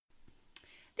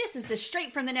This is the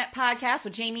Straight from the Net podcast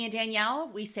with Jamie and Danielle.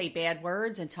 We say bad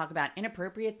words and talk about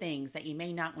inappropriate things that you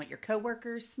may not want your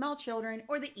coworkers, small children,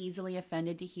 or the easily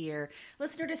offended to hear.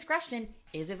 Listener discretion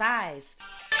is advised.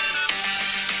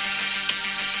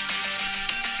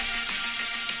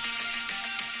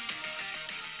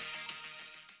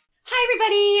 Hi,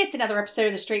 everybody. It's another episode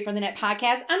of the Straight from the Net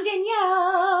podcast. I'm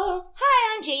Danielle.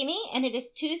 Hi, I'm Jamie, and it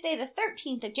is Tuesday the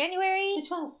 13th of January. The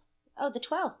 12th. Oh, the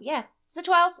 12th, yeah. It's the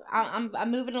 12th.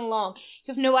 I'm moving along.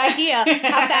 You have no idea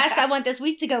how fast I want this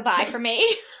week to go by for me.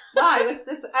 Why? What's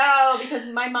this? Oh, because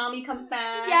my mommy comes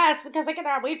back. Yes, because I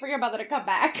cannot wait for your mother to come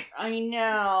back. I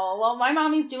know. Well, my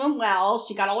mommy's doing well.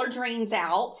 She got all her drains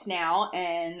out now,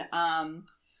 and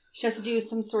she has to do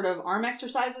some sort of arm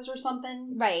exercises or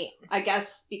something. Right. I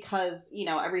guess because, you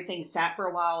know, everything sat for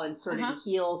a while and started to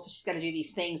heal, so she's got to do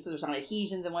these things so there's not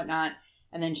adhesions and whatnot.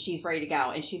 And then she's ready to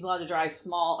go. And she's allowed to drive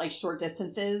small, like, short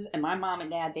distances. And my mom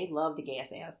and dad, they love the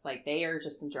gas ass. Like, they are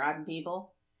just driving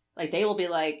people. Like, they will be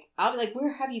like, I'll be like,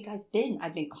 where have you guys been?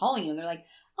 I've been calling you. And they're like,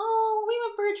 oh, we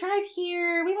went for a drive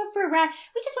here. We went for a ride.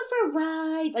 We just went for a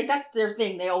ride. Like, that's their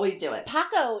thing. They always do it.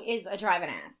 Paco is a driving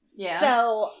ass. Yeah.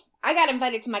 So, I got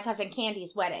invited to my cousin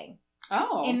Candy's wedding.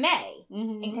 Oh. In May.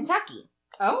 Mm-hmm. In Kentucky.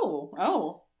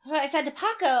 Oh. So I said to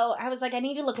Paco, I was like, I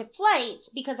need to look at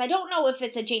flights because I don't know if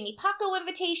it's a Jamie Paco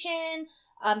invitation,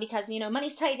 because, you know,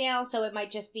 money's tight now, so it might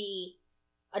just be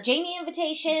a Jamie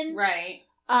invitation. Right.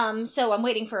 So I'm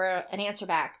waiting for an answer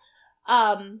back.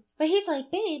 But he's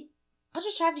like, babe, I'll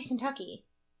just drive to Kentucky.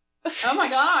 Oh my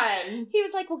God. He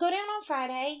was like, we'll go down on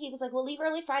Friday. He was like, we'll leave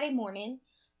early Friday morning.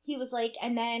 He was like,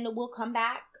 and then we'll come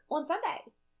back on Sunday.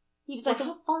 He was like,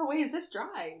 how far away is this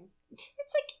drive? It's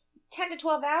like 10 to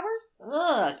 12 hours.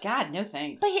 Ugh, God, no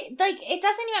thanks. But, it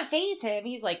doesn't even faze him.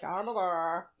 He's like, blah, blah,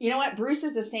 blah. You know what? Bruce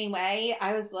is the same way.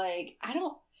 I was like, I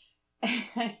don't...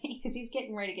 Because he's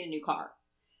getting ready to get a new car.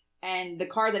 And the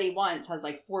car that he wants has,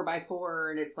 like,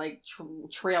 4x4, and it's, like,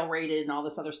 trail rated and all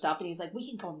this other stuff. And he's like, we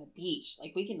can go on the beach.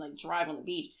 Like, we can, like, drive on the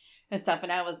beach and stuff.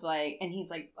 And I was like... And he's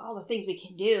like, all the things we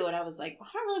can do. And I was like, well,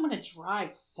 I don't really want to drive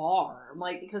far. I'm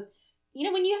like, because... You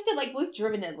know, when you have to, like, we've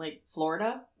driven to, like,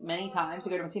 Florida many times to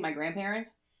go to see my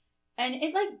grandparents. And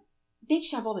it, like, makes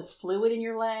you have all this fluid in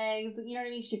your legs. You know what I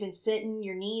mean? Because you've been sitting,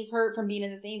 your knees hurt from being in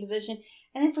the same position.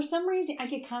 And then for some reason, I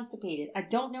get constipated. I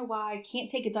don't know why. I can't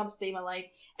take a dump to save my life.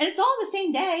 And it's all the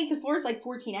same day because Florida's, like,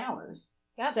 14 hours.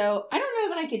 Yep. So I don't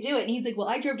know that I could do it. And he's like, well,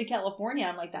 I drove to California.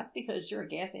 I'm like, that's because you're a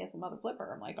gas-ass and mother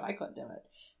flipper. I'm like, but I couldn't do it.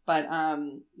 But,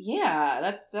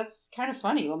 yeah, that's kind of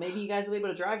funny. Well, maybe you guys will be able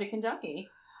to drive to Kentucky.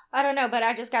 I don't know, but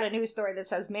I just got a news story that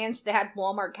says man stabbed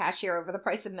Walmart cashier over the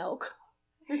price of milk.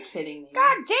 You're kidding me.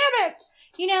 God damn it!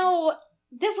 You know,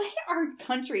 the way our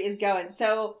country is going.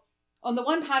 So, on the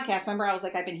one podcast, remember I was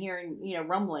like, I've been hearing, you know,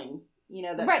 rumblings, you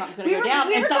know, that something's going to go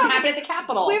down, and something happened at the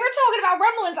Capitol. We were talking about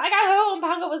rumblings. I got home,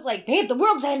 Paco was like, babe, the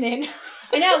world's ending.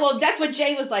 I know, well, that's what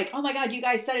Jay was like, oh my God, you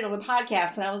guys said it on the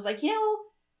podcast. And I was like, you know,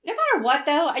 no matter what,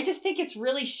 though, I just think it's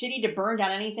really shitty to burn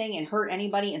down anything and hurt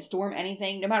anybody and storm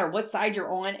anything, no matter what side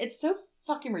you're on. It's so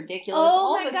fucking ridiculous.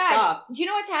 Oh, my God. Stuff. Do you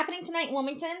know what's happening tonight in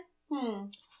Wilmington?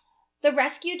 The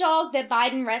rescue dog that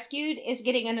Biden rescued is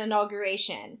getting an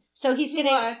inauguration. So he's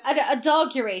getting a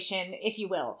dogguration, if you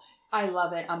will. I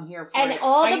love it. I'm here for and it.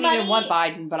 All the I don't money, even want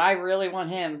Biden, but I really want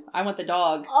him. I want the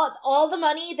dog. All the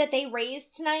money that they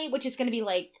raised tonight, which is going to be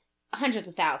like hundreds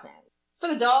of thousands. For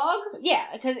the dog? Yeah,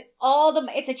 because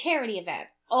it's a charity event.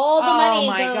 All the money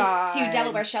goes to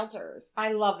Delaware shelters.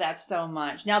 I love that so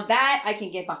much. Now that I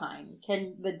can get behind.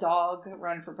 Can the dog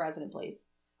run for president, please?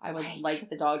 I would like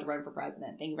the dog to run for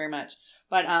president. Thank you very much.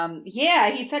 But,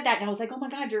 yeah, he said that, and I was like, oh my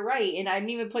God, you're right. And I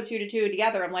didn't even put two to two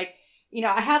together. I'm like, you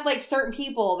know, I have, like, certain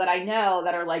people that I know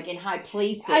that are, like, in high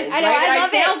places. I know,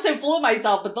 right? I sound so full of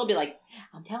myself, but they'll be like,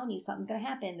 I'm telling you, something's going to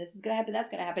happen. This is going to happen. That's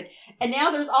going to happen. And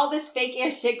now there's all this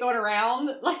fake-ass shit going around.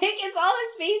 Like, it's all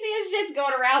this fake-ass shit's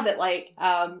going around that, like,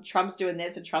 Trump's doing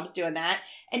this and Trump's doing that.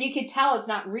 And you can tell it's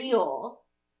not real.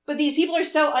 But these people are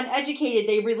so uneducated,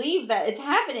 they believe that it's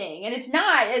happening. And it's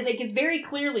not. It's very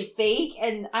clearly fake.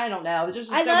 And I don't know. There's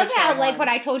just I love how, like, when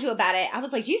I told you about it, I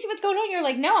was like, do you see what's going on? You're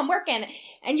like, no, I'm working.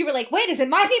 And you were like, wait, is it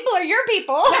my people or your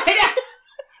people?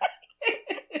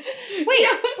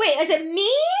 Wait, is it me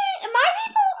and my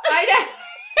people? I know.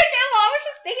 I was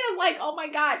just thinking of like, oh my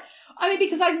God. I mean,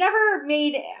 because I'm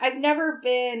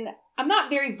not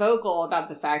very vocal about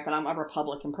the fact that I'm a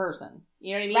Republican person.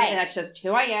 You know what I mean? Right. And that's just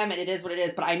who I am, and it is what it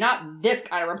is. But I'm not this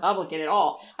kind of Republican at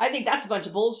all. I think that's a bunch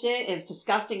of bullshit, and it's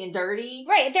disgusting and dirty.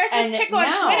 Right. There's this chick on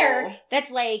Twitter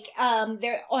that's like,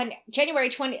 they're on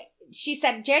January 20th. She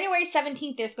said January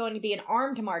 17th, there's going to be an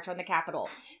armed march on the Capitol.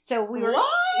 So we were,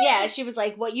 what? Yeah, she was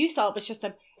like, what you saw was just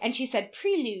and she said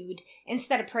prelude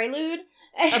instead of prelude.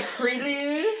 A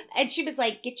prelude? And she was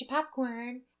like, get your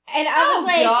popcorn. And I was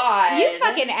like, God. You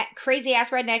fucking crazy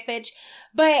ass redneck bitch.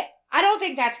 But I don't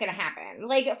think that's going to happen.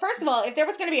 Like, first of all, if there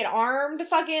was going to be an armed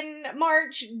fucking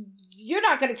march, you're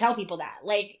not going to tell people that.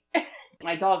 Like,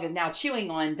 my dog is now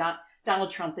chewing on Donald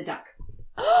Trump the duck.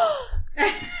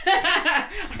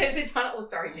 Is it Donald?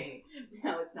 Sorry, Jamie.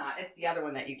 No, it's not. It's the other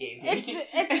one that you gave me. Is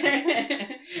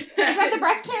that the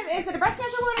breast cancer? Is it a breast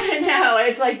cancer one? No,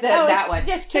 it's like that one.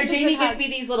 So Jamie gets me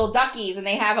these little duckies, and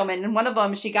they have them. And one of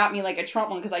them, she got me like a Trump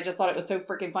one because I just thought it was so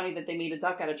freaking funny that they made a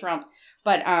duck out of Trump.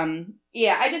 But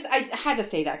yeah, I had to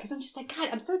say that because I'm just like, God,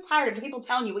 I'm so tired of people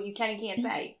telling you what you can and can't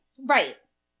say. Right.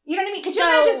 You know what I mean? Could you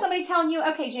imagine somebody telling you,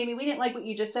 okay, Jamie, we didn't like what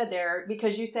you just said there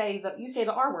because you say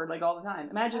the R word like all the time.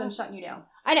 Imagine them shutting you down.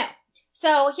 I know.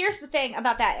 So here's the thing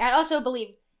about that. I also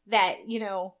believe that, you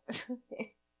know,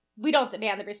 we don't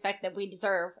demand the respect that we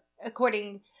deserve I'm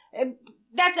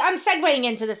segueing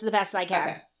into this the best I can.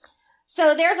 Okay.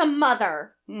 So there's a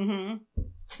mother. Mm-hmm.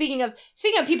 Speaking of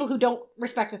people who don't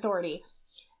respect authority,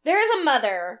 there is a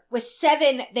mother with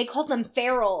 7, they call them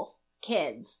feral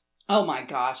kids. Oh my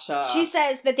gosh. She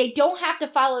says that they don't have to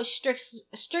follow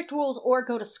strict rules or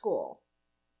go to school.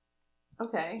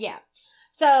 Okay. Yeah.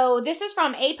 So this is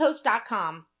from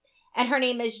apost.com. And her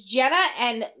name is Jenna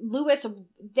and Lewis.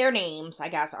 Their names, I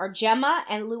guess, are Gemma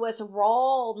and Lewis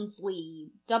Rawnsley.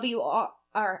 Rawnsley.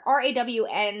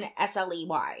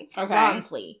 Okay.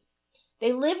 Rawnsley.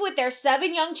 They live with their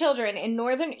 7 young children in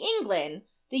northern England.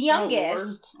 The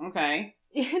youngest. Oh, okay.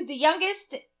 The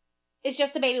youngest is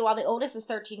just a baby while the oldest is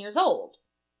 13 years old.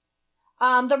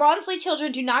 The Rawnsley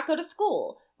children do not go to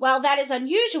school. While that is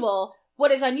unusual,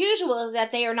 what is unusual is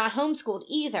that they are not homeschooled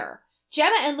either.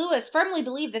 Gemma and Lewis firmly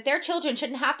believe that their children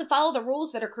shouldn't have to follow the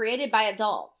rules that are created by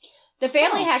adults. The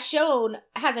family has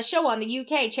a show on the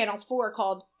UK Channel 4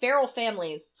 called Feral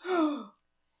Families. I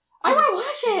want to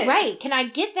watch it. Right. Can I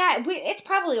get that? It's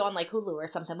probably on like Hulu or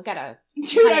something. We gotta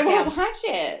Dude, I want to watch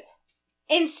it.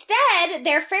 Instead,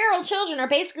 their feral children are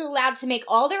basically allowed to make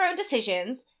all their own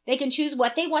decisions. They can choose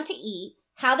what they want to eat,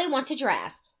 how they want to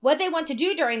dress, what they want to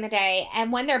do during the day,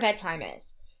 and when their bedtime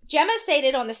is. Gemma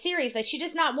stated on the series that she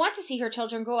does not want to see her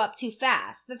children grow up too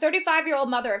fast. The 35-year-old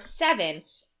mother of 7,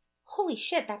 holy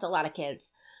shit, that's a lot of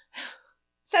kids,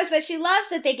 says that she loves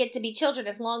that they get to be children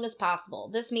as long as possible.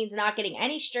 This means not getting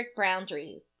any strict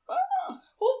boundaries.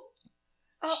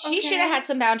 She should have had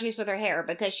some boundaries with her hair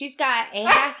because she's got a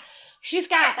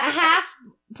half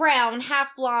brown,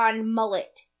 half blonde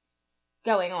mullet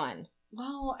going on.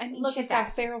 Well, I mean, she's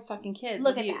got feral fucking kids.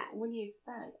 Look at that. What do you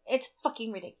expect? It's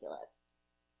fucking ridiculous.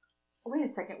 Wait a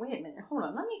second. Wait a minute. Hold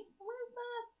on. What is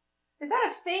that? Is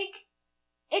that a fake?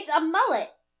 It's a mullet.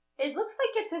 It looks like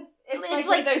it's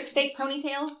like those fake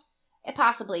ponytails.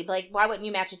 Possibly. Like, why wouldn't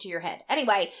you match it to your head?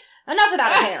 Anyway, enough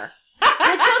about her hair. The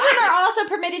children are also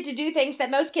permitted to do things that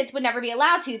most kids would never be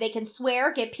allowed to. They can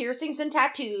swear, get piercings and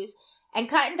tattoos, and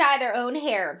cut and dye their own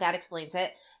hair. That explains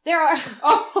it. They are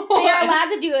allowed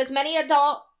to do many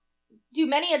adult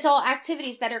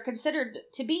activities that are considered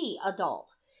to be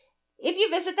adult. If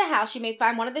you visit the house, you may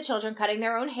find one of the children cutting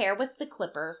their own hair with the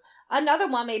clippers. Another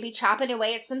one may be chopping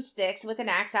away at some sticks with an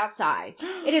axe outside.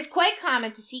 It is quite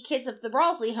common to see kids of the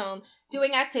Rawnsley home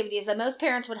doing activities that most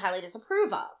parents would highly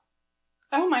disapprove of.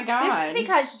 Oh my God. This is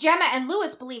because Gemma and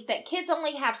Lewis believe that kids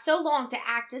only have so long to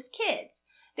act as kids.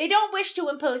 They don't wish to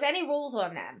impose any rules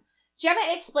on them. Gemma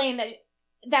explained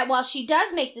that while she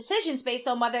does make decisions based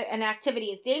on whether an activity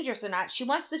is dangerous or not, she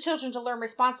wants the children to learn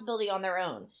responsibility on their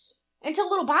own. Until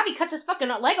little Bobby cuts his fucking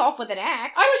leg off with an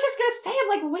axe. I was just going to say, I'm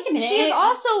like, wait a minute. She is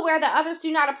also aware that others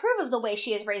do not approve of the way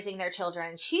she is raising their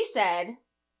children. She said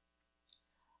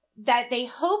that they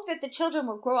hope that the children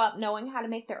will grow up knowing how to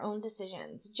make their own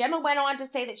decisions. Gemma went on to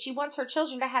say that she wants her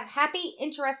children to have happy,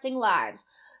 interesting lives.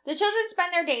 The children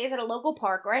spend their days at a local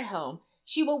park or at home.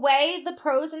 She will weigh the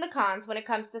pros and the cons when it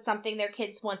comes to something their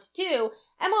kids want to do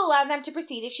and will allow them to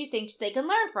proceed if she thinks they can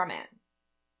learn from it.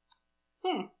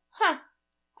 Huh.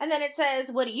 And then it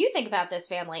says, what do you think about this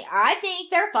family? I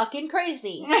think they're fucking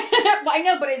crazy. Well, I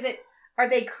know, but are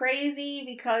they crazy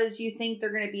because you think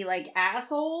they're going to be like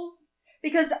assholes?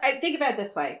 Because I think about it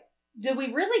this way. Do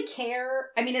we really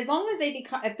care? I mean, as long as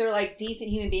if they're like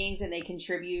decent human beings and they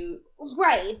contribute.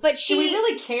 Right, but do we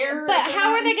really care? But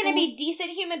how are they going to be decent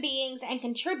human beings and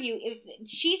contribute if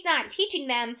she's not teaching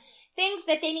them things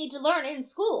that they need to learn in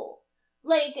school?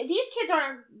 Like, these kids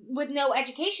aren't, with no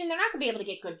education, they're not going to be able to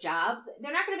get good jobs.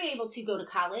 They're not going to be able to go to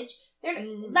college. They're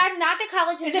not that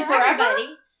college is for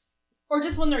everybody. Or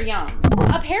just when they're young?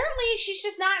 Apparently, she's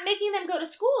just not making them go to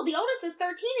school. The oldest is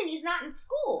 13 and he's not in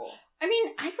school. I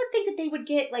mean, I would think that they would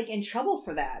get, like, in trouble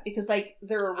for that because, like,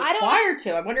 they're I don't required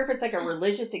to. I wonder if it's, like, a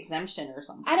religious exemption or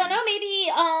something. I don't know. Maybe,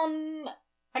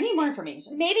 I need more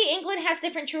information. maybe England has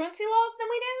different truancy laws than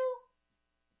we do.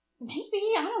 Maybe.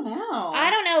 I don't know.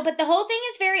 I don't know, but the whole thing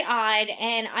is very odd,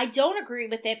 and I don't agree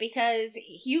with it because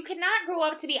you cannot grow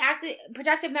up to be active,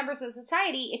 productive members of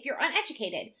society if you're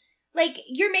uneducated. Like,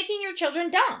 you're making your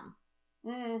children dumb.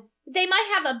 Mm. They might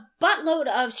have a buttload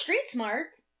of street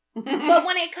smarts, but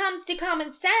when it comes to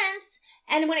common sense,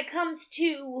 and when it comes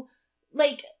to,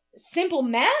 like, simple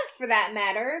math for that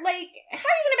matter, like, how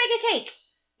are you going to make a cake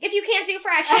if you can't do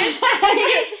fractions?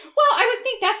 Well, I would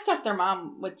think that's stuff their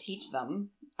mom would teach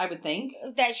them. I would think.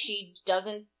 That she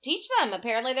doesn't teach them.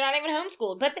 Apparently, they're not even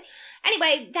homeschooled. But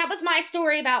anyway, that was my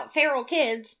story about feral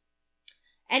kids.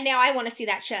 And now I want to see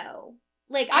that show.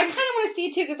 Like, I kind of want to see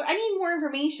it too because I need more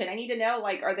information. I need to know,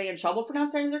 like, are they in trouble for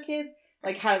not sending their kids?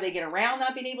 Like, how do they get around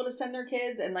not being able to send their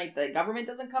kids? And, like, the government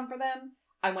doesn't come for them.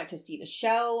 I want to see the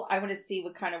show. I want to see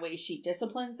what kind of ways she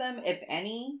disciplines them, if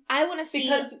any. I want to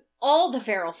see all the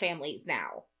feral families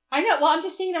now. I know. Well, I'm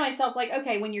just thinking to myself, like,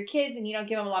 okay, when you're kids and you don't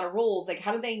give them a lot of rules, like,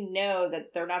 how do they know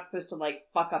that they're not supposed to, like,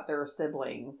 fuck up their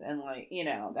siblings and, like, you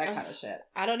know, that kind of shit?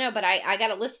 I don't know, but I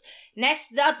got a list.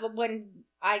 Next up, when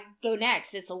I go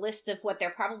next, it's a list of what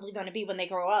they're probably going to be when they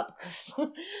grow up, because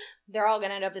they're all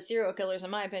going to end up as serial killers, in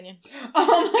my opinion.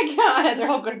 Oh, my God. They're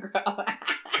all going to grow up.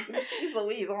 Jeez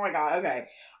Louise. Oh, my God. Okay.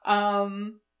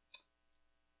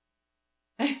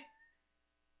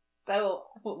 So,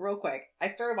 real quick,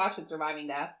 I started watching Surviving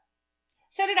Death.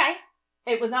 So did I.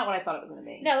 It was not what I thought it was going to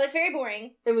be. No, it was very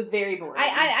boring. It was very boring.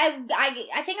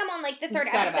 I think I'm on like the third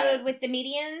episode with the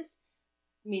mediums.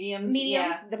 Mediums?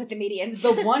 Yeah. With the mediums.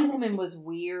 The one woman was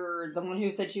weird. The one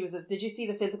who said she was did you see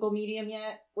The Physical Medium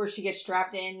yet? Where she gets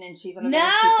strapped in and she's under there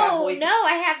and she's got voices? No,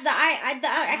 I have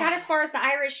I got as far as the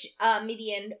Irish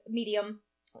mediums.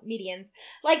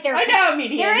 Like they're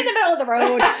medians. They're in the middle of the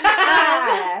road. But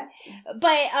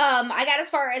I got as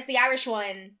far as the Irish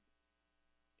one.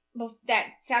 That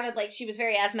sounded like she was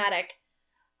very asthmatic.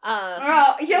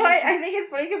 Oh, you know what? I think it's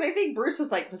funny because I think Bruce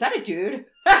was like, was that a dude?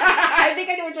 I think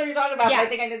I know which one you're talking about, but I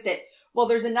think I missed it. Well,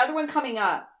 there's another one coming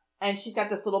up, and she's got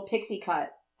this little pixie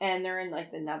cut, and they're in,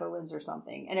 like, the Netherlands or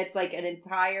something. And it's, like, an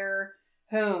entire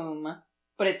home,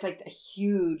 but it's, like, a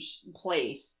huge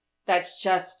place that's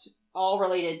just all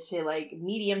related to, like,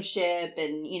 mediumship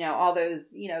and, you know, all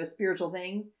those, you know, spiritual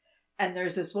things. And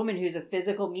there's this woman who's a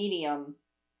physical medium.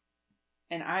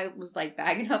 And I was, like,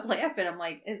 bagging up laughing. I'm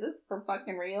like, is this for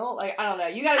fucking real? Like, I don't know.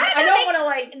 You guys, I don't want to,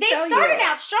 like, they started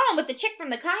out strong with the chick from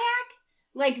the kayak.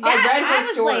 Like, that, I read her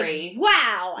was story. Like,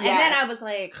 wow. And then I was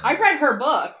like... I read her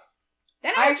book.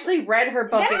 Then I actually read her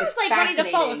book. Then I was, like, ready to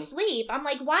fall asleep. I'm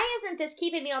like, why isn't this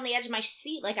keeping me on the edge of my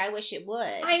seat like I wish it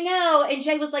would? I know. And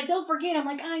Jay was like, don't forget. I'm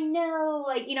like, I know.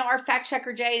 Like, you know, our fact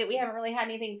checker, Jay, that we haven't really had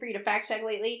anything for you to fact check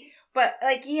lately. But,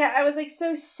 like, yeah, I was, like,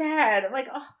 so sad. I'm like,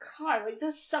 oh, God, like,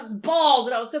 this sucks balls.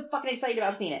 And I was so fucking excited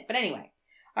about seeing it. But anyway.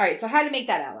 All right, so I had to make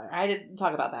that out. I had to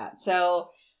talk about that.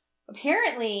 So,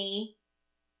 apparently,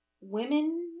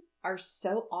 women are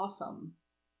so awesome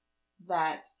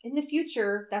that in the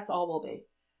future, that's all we'll be.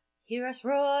 Hear us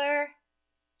roar.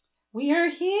 We are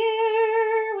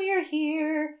here. We are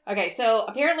here. Okay, so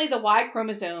apparently the Y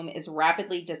chromosome is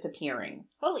rapidly disappearing.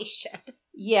 Holy shit.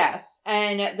 Yes,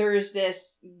 and there's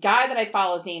this guy that I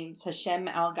follow. His name's Hashem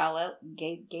Al-Ghali?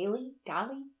 I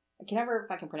can never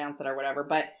fucking pronounce it or whatever,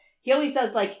 but he always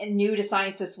does like new to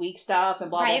Science This Week stuff and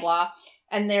blah, blah, blah.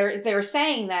 And they're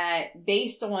saying that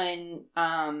based on,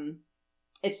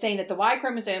 it's saying that the Y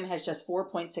chromosome has just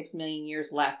 4.6 million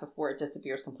years left before it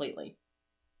disappears completely.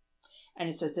 And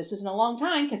it says this isn't a long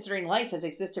time considering life has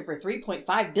existed for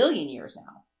 3.5 billion years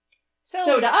now.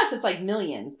 So to us, it's like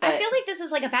millions. But, I feel like this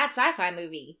is like a bad sci-fi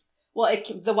movie. Well,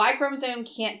 the Y chromosome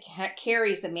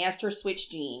carries the master switch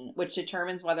gene, which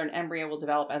determines whether an embryo will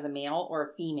develop as a male or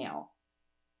a female.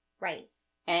 Right.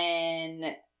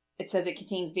 And it says it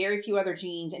contains very few other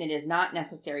genes, and it is not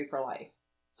necessary for life.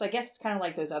 So I guess it's kind of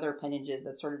like those other appendages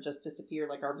that sort of just disappear,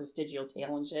 like our vestigial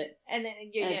tail and shit. And then,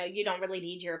 you know, you don't really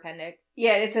need your appendix.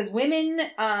 Yeah, it says women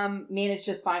manage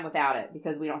just fine without it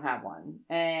because we don't have one.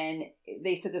 And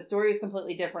they said the story is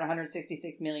completely different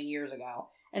 166 million years ago.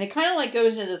 And it kind of like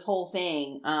goes into this whole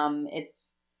thing.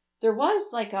 There was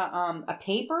like a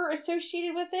paper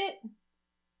associated with it.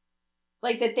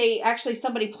 Like that they actually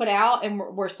somebody put out and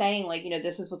were saying like, you know,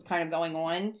 this is what's kind of going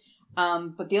on.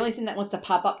 But the only thing that wants to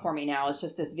pop up for me now is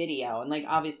just this video. And like,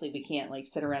 obviously we can't like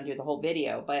sit around and do the whole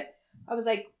video, but I was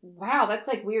like, wow, that's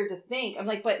like weird to think. I'm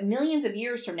like, but millions of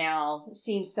years from now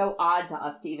seems so odd to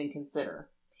us to even consider.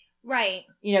 Right.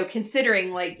 You know,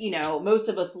 considering, like, you know, most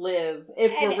of us live,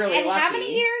 if we're really lucky. How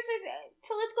many years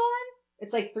till it's gone?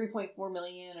 It's like 3.4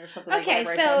 million or something okay,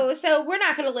 like that. so we're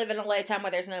not going to live in a lifetime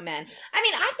where there's no men. I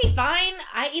mean, I'd be fine.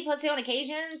 I eat pussy on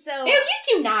occasion, so... No, you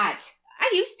do not.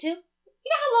 I used to. You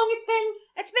know how long it's been?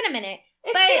 It's been a minute.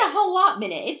 It's been a whole lot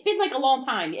minute. It's been like a long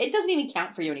time. It doesn't even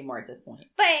count for you anymore at this point.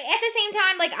 But at the same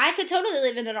time, like, I could totally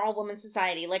live in an all-woman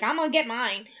society. Like, I'm going to get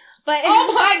mine. But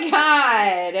oh my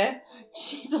God.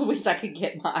 Jeez Louise, I could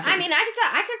get mine. I mean,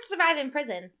 I could survive in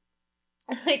prison.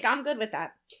 Like, I'm good with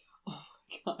that. Oh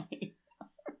my God.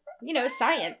 You know,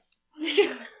 science.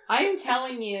 I am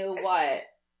telling you what.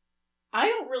 I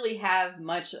don't really have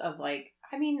much of, like,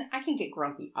 I mean, I can get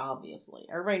grumpy, obviously.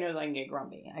 Everybody knows I can get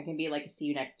grumpy. I can be like, see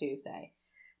you next Tuesday.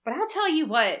 But I'll tell you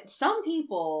what, some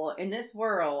people in this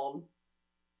world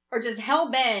are just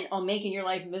hell-bent on making your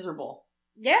life miserable.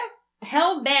 Yeah.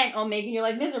 Hell-bent on making your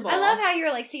life miserable. I love how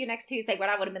you're like, see you next Tuesday, when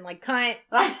I would have been like, cunt.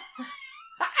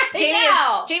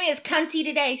 Jamie is cunty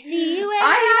today. See you at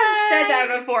I have said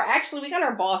that before. Actually, we got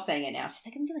our boss saying it now. She's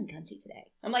like, I'm feeling cunty today.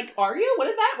 I'm like, are you? What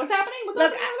is that? What's happening? What's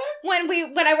happening over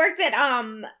there? When I worked at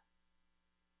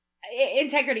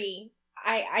Integrity,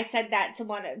 I said that to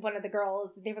one of the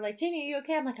girls. They were like, Jamie, are you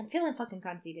okay? I'm like, I'm feeling fucking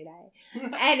cunty today.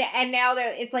 and now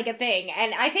it's like a thing.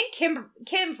 And I think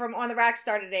Kim from On the Rack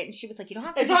started it, and she was like, you don't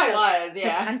have to be so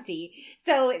cunty.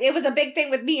 So it was a big thing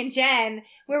with me and Jen,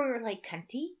 where we were like,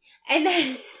 cunty? And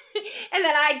then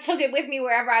I took it with me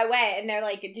wherever I went, and they're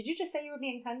like, did you just say you were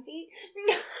being cunty?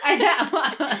 I know.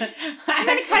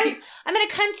 I'm in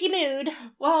a cunty mood.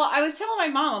 Well, I was telling my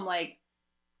mom, I'm like,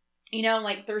 you know,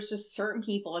 like, there's just certain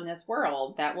people in this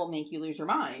world that will make you lose your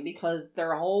mind, because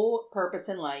their whole purpose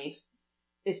in life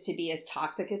is to be as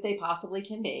toxic as they possibly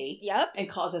can be. Yep. And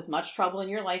cause as much trouble in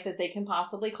your life as they can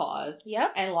possibly cause.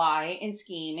 Yep. And lie and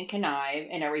scheme and connive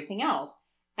and everything else.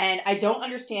 And I don't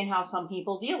understand how some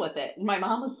people deal with it. My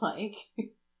mom was like,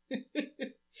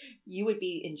 you would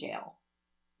be in jail.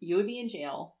 You would be in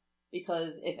jail,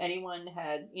 because if anyone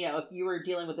had, you know, if you were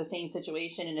dealing with the same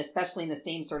situation, and especially in the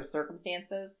same sort of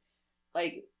circumstances,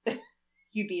 like,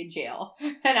 you'd be in jail.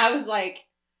 And I was like,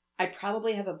 I'd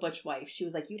probably have a butch wife. She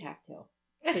was like, you'd have to,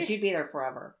 because you'd be there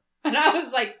forever. And I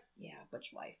was like, yeah,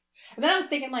 butch wife. And then I was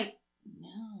thinking, like,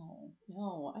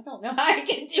 no, I don't know how I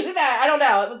can do that. I don't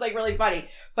know. It was, like, really funny.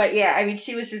 But yeah, I mean,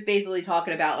 she was just basically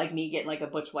talking about, like, me getting, like, a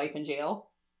butch wife in jail.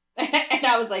 And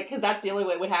I was like, because that's the only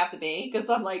way it would have to be. Because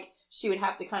I'm like, she would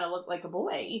have to kind of look like a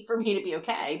boy for me to be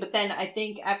okay. But then I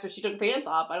think after she took her pants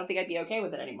off, I don't think I'd be okay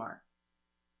with it anymore.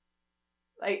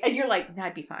 Like, and you're like, nah,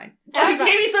 I'd be fine. Like,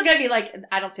 Jamie's still gonna be like,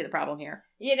 I don't see the problem here.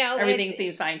 You know, everything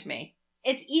seems fine to me.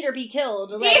 It's eat or be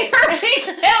killed. Like, eat or be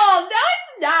killed. No,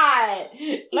 it's not.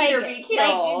 Eat or be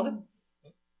killed. Like,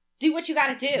 do what you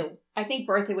gotta do. I think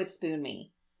Bertha would spoon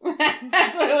me.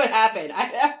 That's what would happen.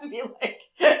 I'd have to be like,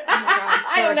 oh my God,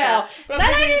 I don't know.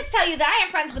 Let me just tell you that I am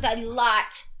friends with a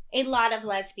lot of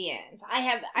lesbians.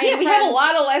 We have a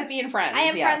lot of lesbian friends. I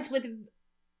have friends with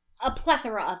a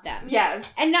plethora of them. Yes.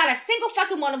 And not a single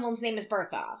fucking one of them's name is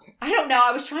Bertha. I don't know.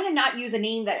 I was trying to not use a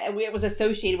name that it was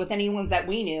associated with any ones that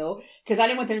we knew, because I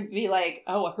didn't want them to be like,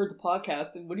 oh, I heard the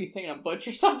podcast, and what are you saying, I'm butch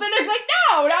or something? It's like,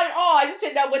 no, not at all. I just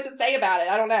didn't know what to say about it.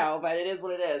 I don't know, but it is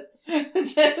what it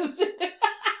is. Just...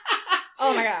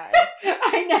 Oh my God.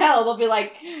 I know. They'll be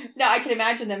like, no, I can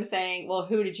imagine them saying, well,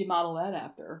 who did you model that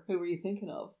after? Who were you thinking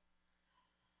of?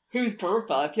 Who's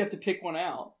Bertha, if you have to pick one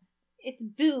out? It's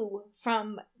Boo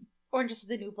from Orange is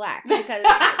the New Black, because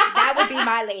that would be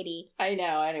my lady. I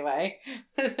know, anyway.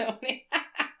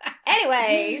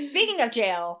 Anyway, speaking of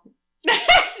jail.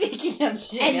 Speaking of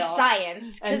jail.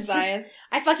 And science.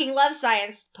 I fucking love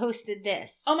Science posted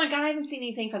this. Oh my God, I haven't seen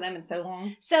anything from them in so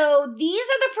long. So these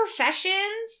are the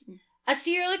professions a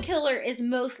serial killer is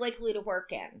most likely to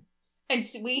work in. And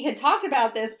we had talked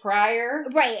about this prior.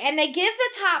 Right, and they give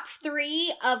the top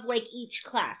 3 of, like, each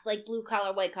class. Like, blue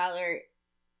collar, white collar,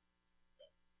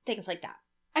 things like that.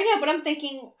 I know, but I'm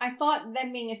thinking, I thought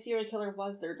them being a serial killer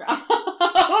was their job.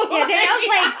 Yeah,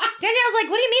 Danielle's like,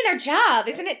 what do you mean their job?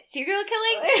 Isn't it serial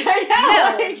killing?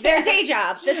 I know. No, their day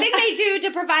job. The thing they do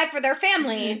to provide for their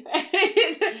family.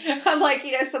 I'm like,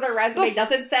 you know, so their resume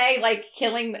doesn't say, like,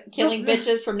 killing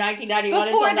bitches from 1991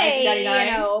 until 1999.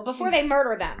 You know, before they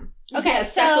murder them. Okay, yeah,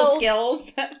 special skills.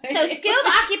 So skilled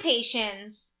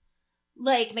occupations,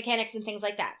 like mechanics and things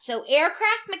like that. So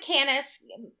aircraft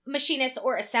machinist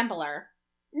or assembler.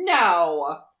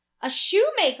 No. A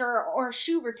shoemaker or a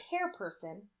shoe repair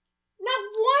person. Not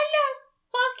one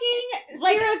fucking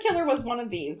serial killer was one of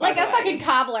these. Like a fucking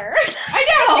cobbler. I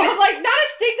know. Like, not a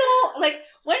single, like,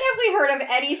 when have we heard of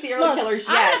any serial killers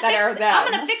yet that are them?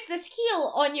 I'm going to fix this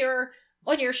heel on your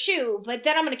on your shoe, but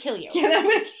then I'm going to kill you. Yeah, I'm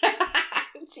gonna...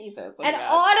 Jesus. Oh An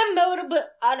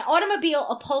automobile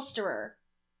upholsterer.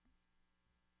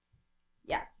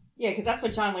 Yes. Yeah, because that's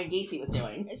what John Wayne Gacy was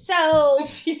doing. So,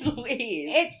 Jeez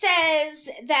Louise. it says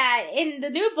that in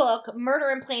the new book, Murder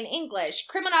in Plain English,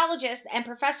 criminologist and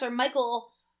Professor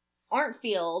Michael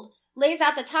Arntfield lays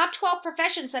out the top 12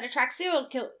 professions that attract serial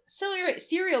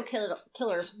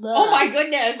killers. Ugh. Oh my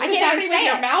goodness. I What's can't happening even say with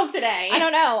your it. mouth today? I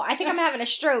don't know. I think I'm having a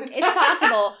stroke. It's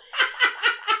possible.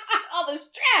 All the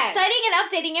stress. Citing and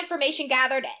updating information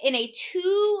gathered in a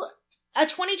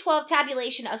 2012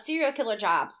 tabulation of serial killer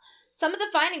jobs. Some of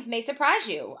the findings may surprise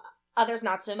you. Others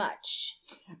not so much.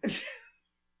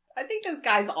 I think this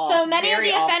guy's off. So many of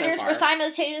the off offenders so were far.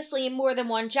 simultaneously in more than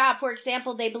one job. For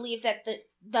example, they believe that the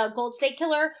Gold State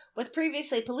Killer was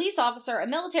previously a police officer, a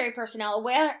military personnel,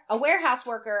 a warehouse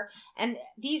worker, and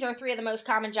these are 3 of the most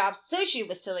common jobs associated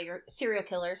with serial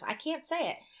killers. I can't say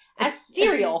it.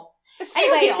 Cereal.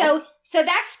 Anyway, so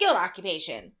that's skilled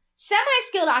occupation.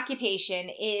 Semi-skilled occupation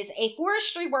is a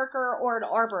forestry worker or an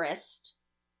arborist,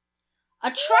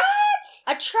 a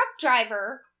truck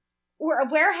driver, or a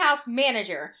warehouse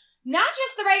manager. Not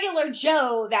just the regular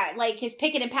Joe that like is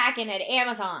picking and packing at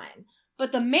Amazon,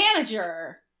 but the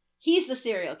manager. He's the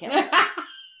serial killer.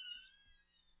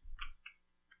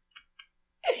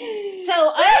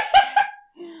 So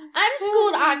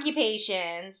unskilled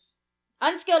occupations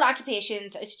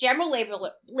is general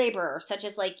laborer, such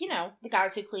as like, the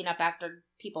guys who clean up after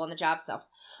people on the job stuff.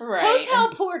 Right. Hotel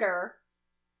porter,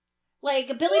 like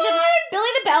Billy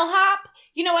the bellhop.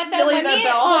 You know what? Billy the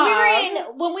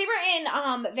bellhop. When we were in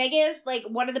Vegas, like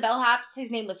one of the bellhops,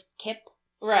 his name was Kip.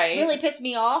 Right. Really pissed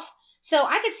me off. So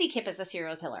I could see Kip as a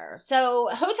serial killer. So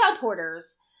hotel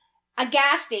porters, a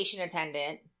gas station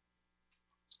attendant,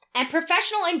 and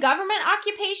professional and government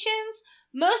occupations,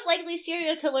 most likely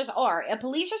serial killers are a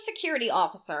police or security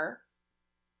officer,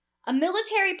 a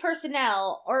military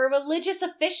personnel, or a religious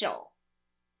official.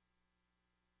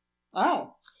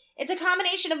 Oh. It's a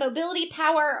combination of mobility,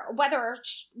 power, whether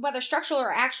structural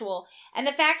or actual, and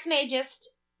the facts many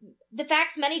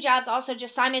jobs also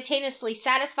just simultaneously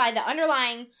satisfy the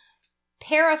underlying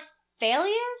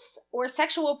paraphilias or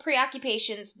sexual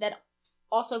preoccupations that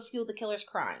also fuel the killer's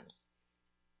crimes.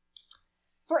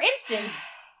 For instance,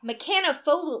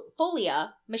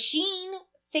 mechanophilia, machine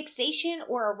fixation,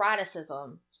 or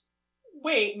eroticism.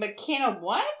 Wait,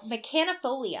 what?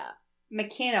 Mechanophilia.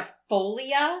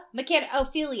 Mechanophobia?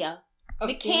 Mechanophilia.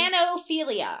 Okay.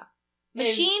 Mechanophilia.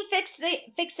 Machine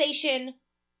fixation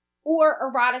or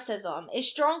eroticism is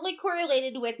strongly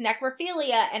correlated with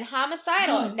necrophilia and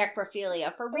homicidal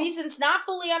necrophilia for reasons not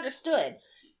fully understood.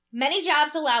 Many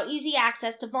jobs allow easy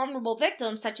access to vulnerable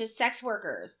victims such as sex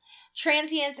workers,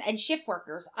 transients, and shift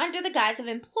workers under the guise of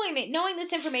employment. Knowing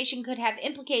this information could have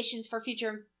implications for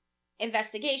future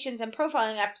investigations and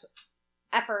profiling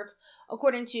efforts,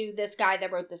 according to this guy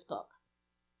that wrote this book.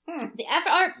 The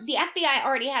FBI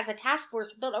already has a task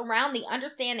force built around the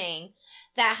understanding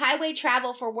that highway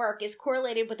travel for work is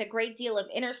correlated with a great deal of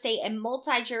interstate and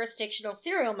multi-jurisdictional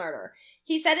serial murder.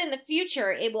 He said in the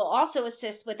future it will also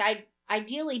assist with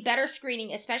ideally better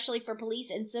screening, especially for police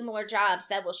and similar jobs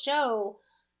that will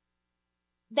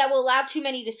allow too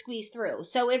many to squeeze through.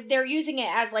 So they're using it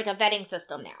as like a vetting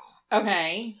system now.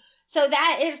 Okay. So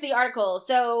that is the article.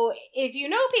 So if you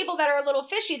know people that are a little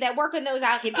fishy that work in those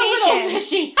occupations, A little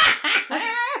fishy.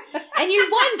 and you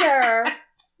wonder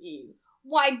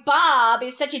why Bob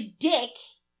is such a dick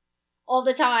all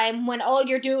the time when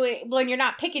you're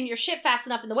not picking your shit fast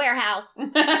enough in the warehouse,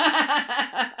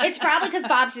 it's probably because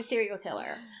Bob's a serial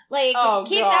killer. Like,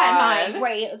 keep that in mind.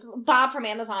 Right, Bob from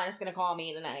Amazon is going to call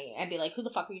me tonight and be like, who the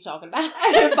fuck are you talking about?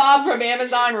 Bob from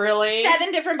Amazon, really?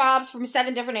 7 different Bobs from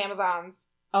 7 different Amazons.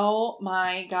 Oh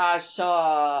my gosh.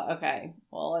 Okay.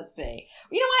 Well, let's see.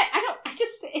 You know what?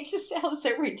 It just sounds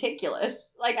so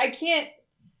ridiculous. Like, I can't,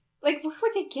 like, where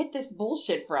would they get this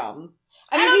bullshit from?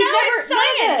 I don't know. It's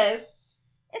science. This.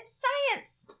 It's science.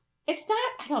 It's not,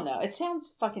 I don't know. It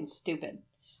sounds fucking stupid.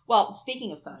 Well,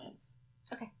 speaking of science.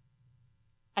 Okay.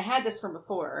 I had this from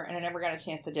before, and I never got a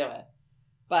chance to do it.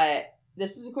 But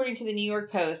this is according to the New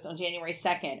York Post on January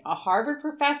 2nd. A Harvard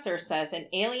professor says an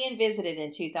alien visited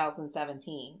in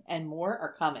 2017, and more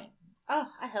are coming. Oh,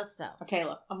 I hope so. Okay,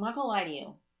 look, I'm not going to lie to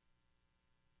you.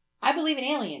 I believe in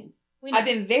aliens. I've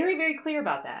been very, very clear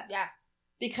about that. Yes.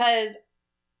 Because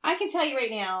I can tell you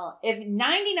right now, if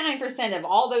 99% of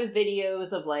all those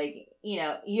videos of, like,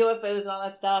 UFOs and all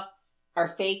that stuff are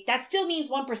fake, that still means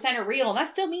 1% are real, and that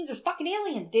still means there's fucking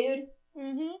aliens, dude.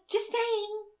 Mm-hmm. Just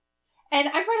saying. And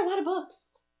I've read a lot of books.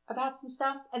 about some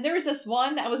stuff. And there was this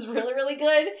one that was really, really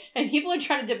good. And people are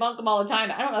trying to debunk them all the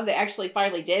time. I don't know if they actually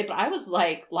finally did, but I was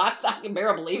like, lock, stock, and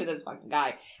barrel believing this fucking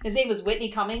guy. His name was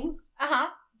Whitney Cummings. Uh-huh.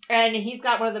 And he's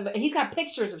got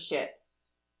pictures of shit.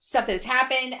 Stuff that has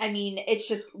happened. I mean, it's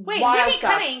just Wait, wild Whitney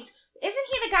stuff. Cummings. Isn't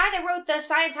he the guy that wrote the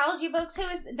Scientology books?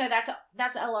 No,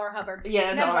 that's L.R. Hubbard.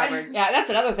 Yeah, that's L. Hubbard. Yeah, that's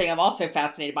another thing I'm also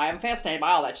fascinated by. I'm fascinated by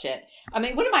all that shit. I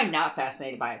mean, what am I not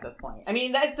fascinated by at this point? I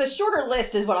mean, the shorter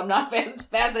list is what I'm not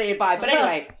fascinated by. But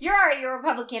anyway. You're already a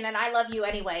Republican, and I love you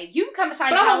anyway. You become a Scientologist.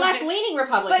 But I'm a left-leaning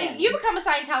Republican. But you become a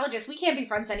Scientologist. We can't be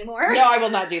friends anymore. No, I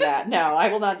will not do that. No, I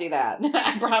will not do that.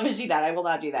 I promise you that. I will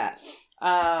not do that.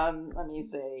 Let me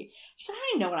see. I don't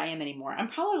even know what I am anymore. I'm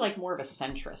probably like more of a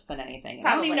centrist than anything.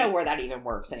 I don't even know where that even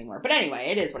works anymore. But anyway,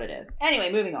 it is what it is.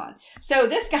 Anyway, moving on. So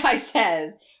this guy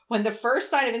says, when the first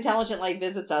sign of intelligent life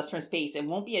visits us from space, it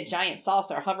won't be a giant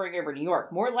saucer hovering over New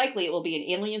York. More likely, it will be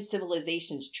an alien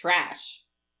civilization's trash.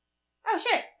 Oh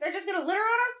shit! They're just gonna litter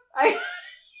on us?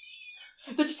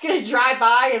 They're just gonna drive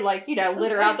by and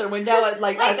litter out their window and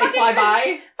as they fly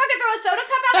by. Fucking throw a soda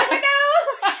cup out the window.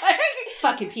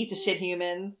 Fucking piece of shit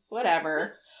humans.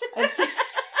 Whatever. That's what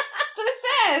it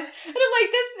says. And I'm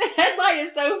like, this headline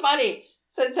is so funny.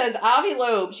 So it says, Avi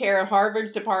Loeb, chair of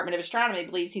Harvard's Department of Astronomy,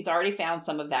 believes he's already found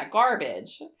some of that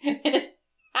garbage.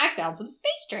 I found some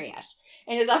space trash.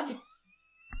 In his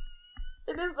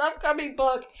upcoming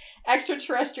book,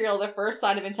 Extraterrestrial, The First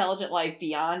Sign of Intelligent Life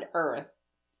Beyond Earth,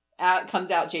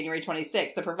 comes out January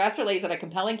 26th. The professor lays out a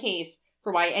compelling case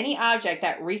for why any object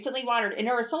that recently wandered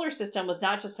into our solar system was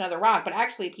not just another rock, but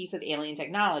actually a piece of alien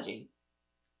technology.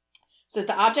 It says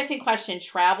the object in question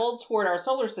traveled toward our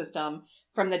solar system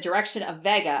from the direction of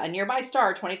Vega, a nearby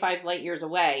star 25 light years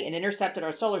away, and intercepted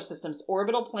our solar system's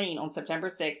orbital plane on September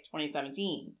 6,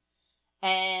 2017.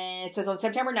 And it says on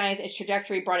September 9th, its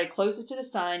trajectory brought it closest to the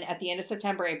sun. At the end of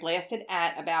September, it blasted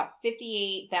at about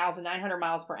 58,900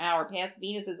 miles per hour past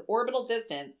Venus's orbital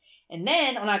distance. And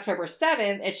then on October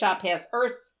 7th, it shot past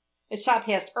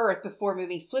Earth before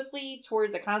moving swiftly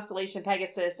toward the constellation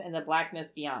Pegasus and the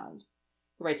blackness beyond.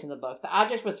 He writes in the book. The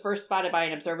object was first spotted by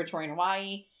an observatory in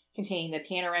Hawaii, containing the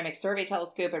Panoramic Survey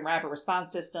Telescope and Rapid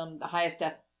Response System, the highest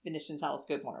definition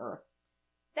telescope on Earth.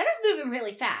 That is moving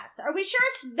really fast. Are we sure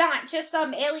it's not just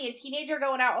some alien teenager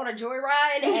going out on a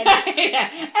joyride? And, yeah.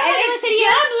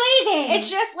 I'm leaving. It's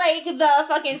just like the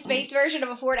fucking space version of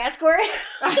a Ford Escort.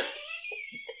 I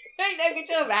know, could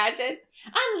you imagine?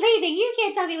 I'm leaving. You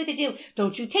can't tell me what to do.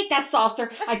 Don't you take that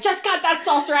saucer. I just got that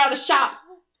saucer out of the shop.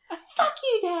 Fuck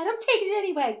you, Dad. I'm taking it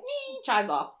anyway. Chives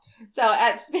off. So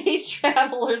at Space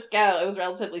Travelers Go, it was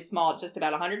relatively small, just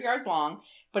about 100 yards long.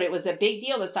 But it was a big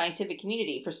deal in the scientific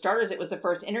community. For starters, it was the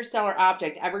first interstellar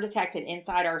object ever detected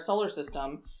inside our solar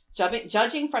system.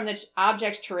 Judging from the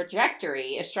object's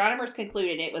trajectory, astronomers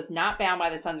concluded it was not bound by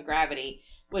the sun's gravity,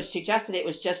 which suggested it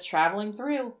was just traveling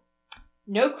through.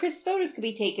 No crisp photos could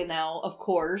be taken, though, of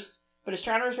course, but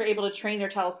astronomers were able to train their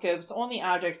telescopes on the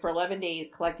object for 11 days,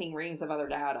 collecting reams of other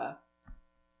data.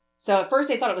 So at first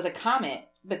they thought it was a comet,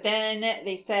 but then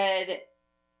they said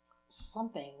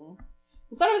something...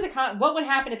 He thought it was what would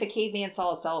happen if a caveman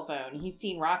saw a cell phone? He'd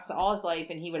seen rocks all his life,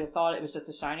 and he would have thought it was just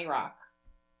a shiny rock.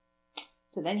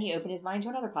 So then he opened his mind to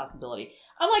another possibility.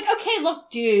 I'm like, okay,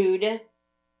 look, dude.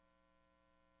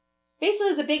 Basically,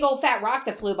 it's a big old fat rock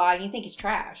that flew by, and you think it's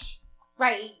trash.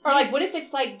 Right. Or like, what if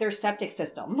it's like their septic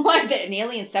system? Like an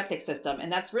alien septic system,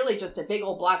 and that's really just a big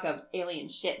old block of alien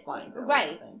shit flying through.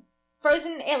 Right.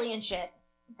 Frozen alien shit.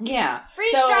 Yeah.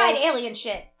 Freeze-dried alien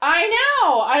shit. I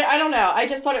know. I don't know. I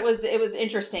just thought it was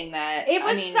interesting that... It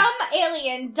was some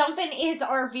alien dumping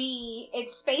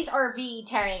its space RV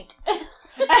tank.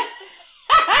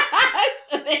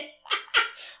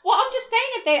 Well, I'm just saying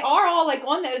if they are all like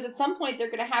on those, at some point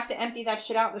they're going to have to empty that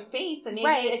shit out into space, and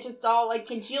maybe it just all like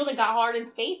congealed and got hard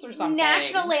in space or something.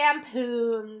 National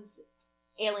Lampoon's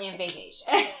Alien Vacation.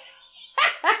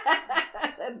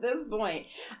 At this point,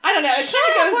 I don't know. It Shut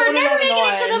up! We're never making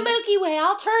it to the on. Milky Way.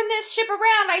 I'll turn this ship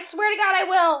around. I swear to God, I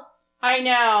will. I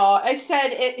know. It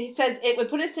says it would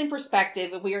put us in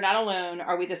perspective. If we are not alone,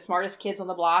 are we the smartest kids on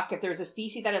the block? If there's a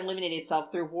species that eliminated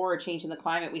itself through war or changing the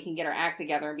climate, we can get our act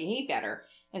together and behave better.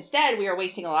 Instead, we are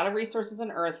wasting a lot of resources on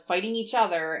Earth, fighting each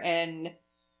other, and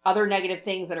other negative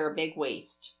things that are a big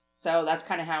waste. So that's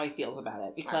kind of how he feels about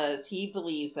it, because he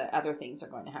believes that other things are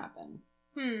going to happen.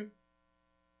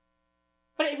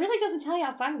 But it really doesn't tell you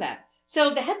outside of that.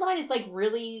 So the headline is like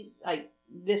really like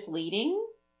misleading.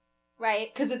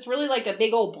 Right. Because it's really like a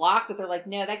big old block that they're like,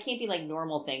 no, that can't be like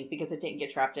normal things because it didn't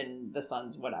get trapped in the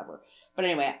sun's whatever. But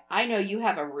anyway, I know you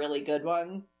have a really good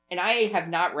one. And I have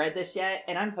not read this yet.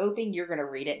 And I'm hoping you're going to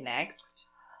read it next.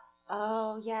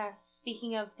 Oh, yes.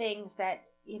 Speaking of things that,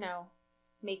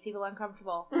 make people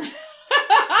uncomfortable.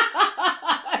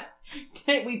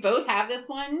 We both have this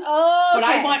one. Oh, but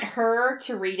I want her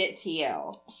to read it to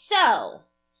you. So,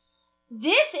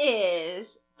 this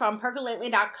is from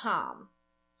percolately.com.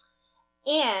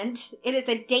 And it is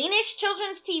a Danish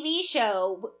children's TV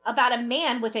show about a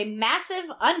man with a massive,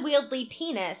 unwieldy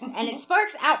penis, and it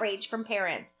sparks outrage from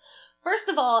parents. First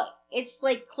of all, it's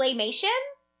like claymation.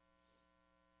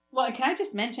 Well, can I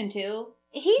just mention, too?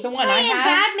 He's playing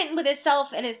badminton with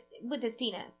himself and with his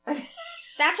penis.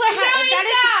 That's what happened.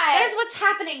 That is what's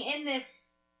happening in this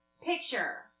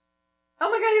picture. Oh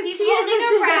my God, he's holding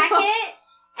a racket,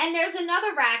 and there's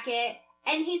another racket,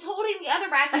 and he's holding the other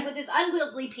racket with his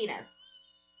unwieldy penis.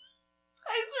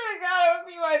 I swear to God, I would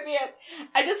pee my pants.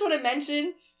 I just want to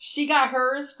mention, she got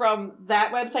hers from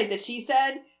that website that she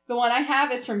said. The one I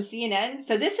have is from CNN,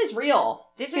 so this is real.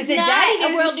 This is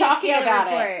not a World talking about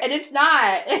report. it, and it's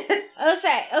not.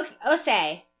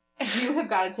 Osei. You have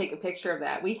got to take a picture of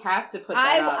that. We have to put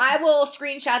that up. I will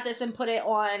screenshot this and put it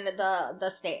on the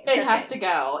stage. It has to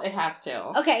go. It has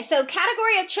to. Okay, so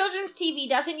category of children's TV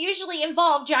doesn't usually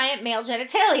involve giant male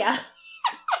genitalia.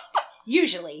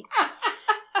 Usually.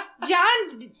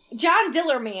 John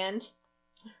Dillermand.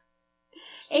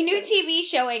 A new TV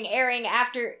showing airing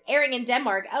in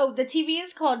Denmark. Oh, the TV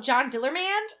is called John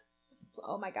Dillermand?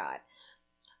 Oh my God.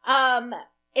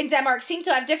 In Denmark seems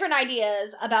to have different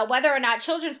ideas about whether or not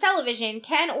children's television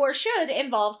can or should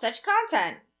involve such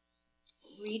content.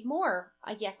 Read more.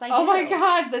 Yes, I do. Oh my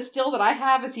God. The still that I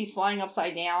have is he's flying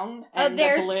upside down and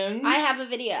the balloons. I have a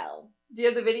video. Do you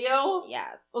have the video?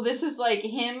 Yes. Well, this is like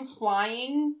him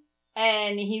flying,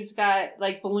 and he's got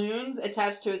like balloons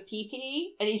attached to his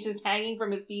pee-pee, and he's just hanging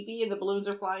from his pee-pee, and the balloons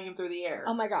are flying him through the air.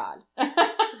 Oh my God.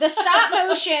 The stop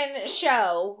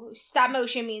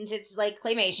motion means it's like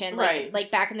claymation,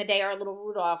 like back in the day our little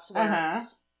Rudolphs were.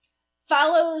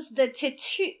 Follows the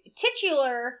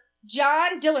titular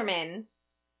John Dillerman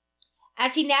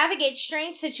as he navigates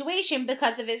strange situation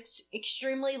because of his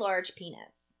extremely large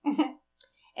penis.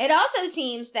 It also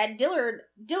seems that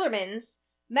Dillerman's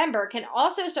member can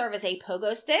also serve as a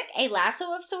pogo stick, a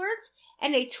lasso of sorts,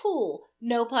 and a tool,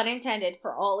 no pun intended,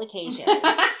 for all occasions.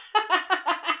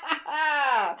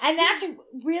 And that's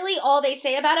really all they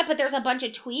say about it, but there's a bunch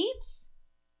of tweets.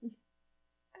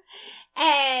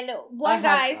 And one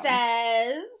guy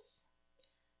says,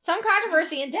 some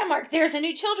controversy in Denmark. There's a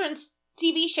new children's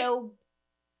TV show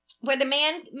where the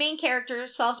main character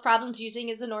solves problems using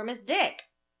his enormous dick.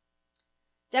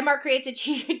 Denmark creates a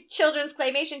children's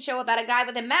claymation show about a guy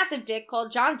with a massive dick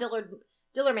called John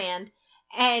Dillermand.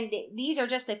 And these are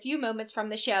just a few moments from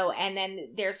the show. And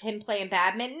then there's him playing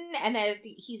badminton. And then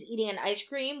he's eating an ice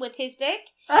cream with his dick.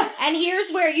 And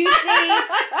here's where you see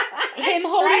him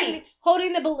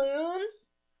holding the balloons.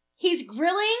 He's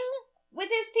grilling with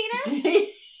his penis.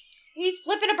 He's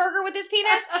flipping a burger with his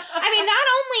penis. I mean, not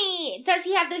only does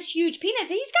he have this huge penis,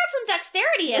 he's got some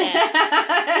dexterity in it.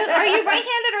 Are you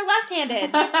right-handed or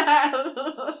left-handed?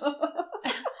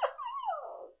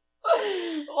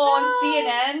 On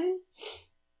CNN,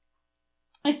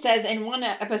 it says in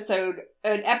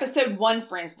episode 1,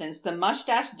 for instance, the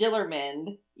mustache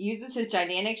Dillerman uses his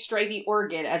gigantic stripy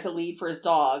organ as a lead for his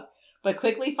dog, but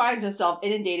quickly finds himself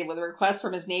inundated with requests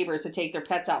from his neighbors to take their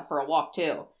pets out for a walk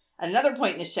too. At another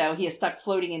point in the show, he is stuck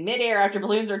floating in midair after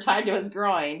balloons are tied to his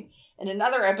groin. In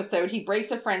another episode, he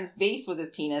breaks a friend's vase with his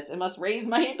penis and must raise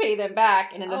money to pay them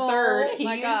back. And in the third, he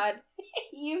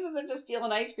uses it to steal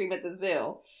an ice cream at the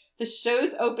zoo. The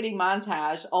show's opening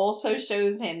montage also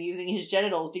shows him using his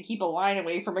genitals to keep a line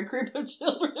away from a group of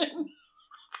children.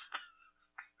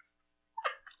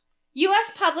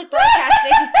 U.S. Public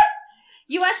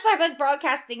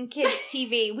Broadcasting Kids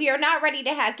TV. We are not ready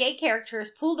to have gay characters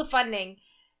pull the funding.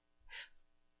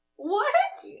 What?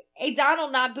 A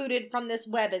Donald not booted from this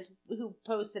web is who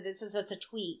posted it. This is a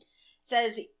tweet.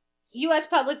 Says U.S.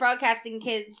 Public Broadcasting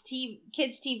Kids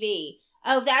TV.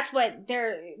 Oh, that's what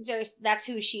that's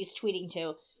who she's tweeting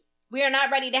to. We are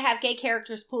not ready to have gay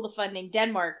characters pull the funding.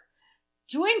 Denmark.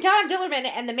 Join John Dillerman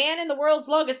and the man in the world's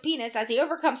longest penis as he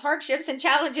overcomes hardships and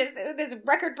challenges with his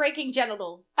record-breaking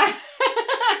genitals.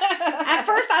 At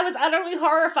first, I was utterly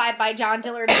horrified by John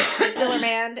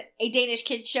Dillermand, a Danish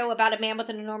kids show about a man with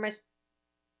an enormous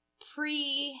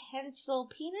prehensile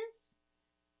penis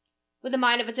with a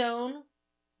mind of its own.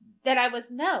 Then I'm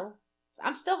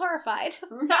still horrified.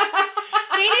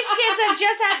 Danish kids have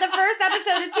just had the first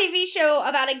episode of TV show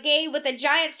about a gay with a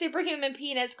giant superhuman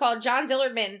penis called John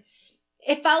Dillerman.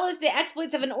 It follows the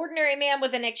exploits of an ordinary man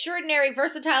with an extraordinary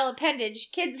versatile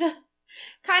appendage. Kids,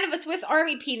 kind of a Swiss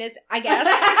Army penis, I guess.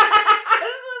 Swiss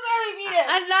Army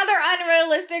Another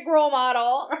unrealistic role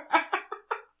model.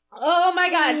 Oh my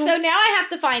god. So now I have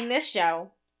to find this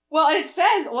show. Well, it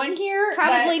says on here.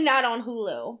 Probably not on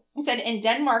Hulu. It said in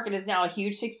Denmark it is now a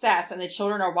huge success and the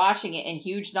children are watching it in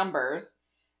huge numbers.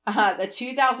 The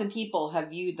 2,000 people have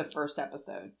viewed the first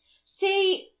episode.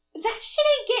 See, that shit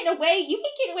ain't getting away. You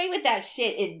ain't getting away with that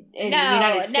shit in the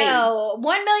United States. No,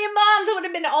 1 million moms would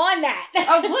have been on that.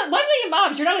 Oh, 1 million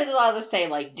moms, you're not allowed to say,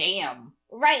 like, damn.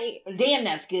 Right. Damn,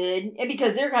 that's good. And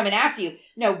because they're coming after you.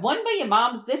 No, 1 million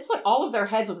moms, this would, all of their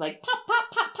heads would be like, pop,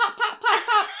 pop, pop, pop, pop, pop,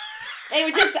 pop. They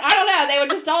would just, I don't know, they would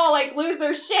just all, like, lose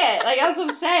their shit. Like, that's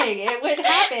what I'm saying. It would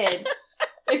happen.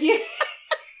 If you...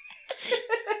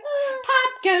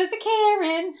 Pop goes the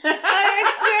Karen. I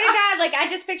swear to God, like, I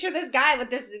just picture this guy with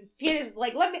this penis,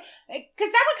 like, let me,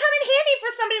 because that would come in handy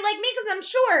for somebody like me, because I'm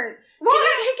short. What?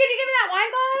 Can you give me that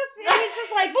wine glass? And he's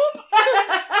just like, boop.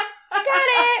 Got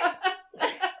it.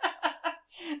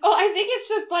 Oh, I think it's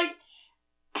just like,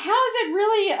 how is it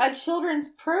really a children's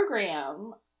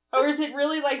program? Or is it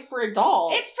really, like, for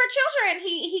adults? It's for children.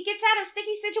 He gets out of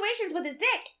sticky situations with his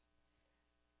dick.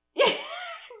 But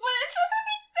it doesn't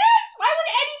make sense. Why would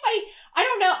anybody? I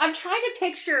don't know. I'm trying to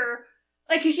picture,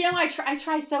 like, because, you know, I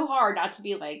try so hard not to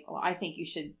be like, well, I think you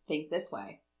should think this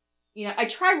way. You know, I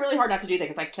try really hard not to do that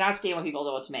because I cannot stand when people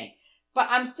do it to me. But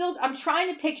I'm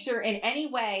trying to picture in any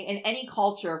way, in any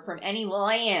culture, from any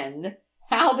land,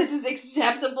 how this is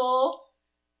acceptable.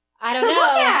 I don't know.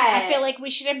 I feel like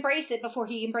we should embrace it before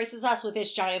he embraces us with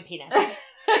his giant penis.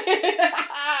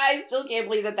 I still can't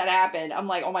believe that happened. I'm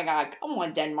like, oh my God, come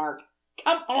on, Denmark.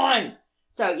 Come on.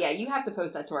 So, yeah, you have to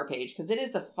post that to our page because it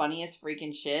is the funniest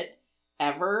freaking shit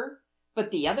ever.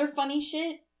 But the other funny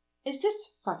shit is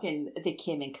this fucking, the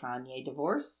Kim and Kanye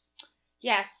divorce.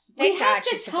 Yes. We have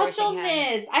to touch on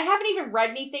this. I haven't even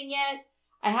read anything yet.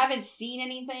 I haven't seen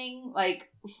anything, like,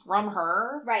 from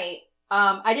her. Right.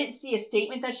 I didn't see a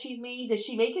statement that she's made. Did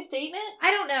she make a statement?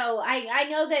 I don't know. I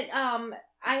know that,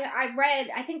 I read,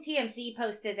 I think TMZ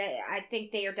posted that I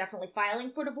think they are definitely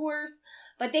filing for divorce,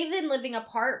 but they've been living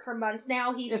apart for months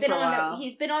now. He's been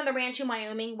on the ranch in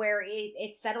Wyoming where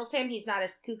it settles him. He's not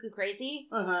as cuckoo crazy.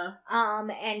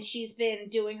 And she's been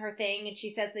doing her thing, and she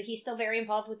says that he's still very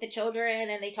involved with the children,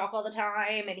 and they talk all the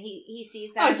time, and he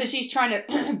sees that. Oh, so she's trying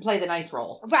to play the nice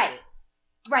role. Right.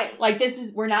 Right. Like,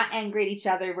 we're not angry at each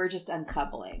other, we're just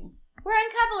uncoupling. We're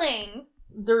uncoupling.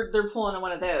 They're pulling on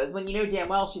one of those. When you know damn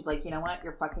well she's like, you know what?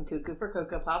 You're fucking cuckoo for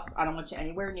Cocoa Puffs. I don't want you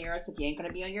anywhere near us if you ain't going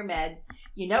to be on your meds.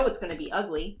 You know it's going to be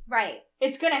ugly. Right.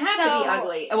 It's going to have to be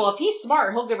ugly. Well, if he's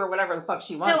smart, he'll give her whatever the fuck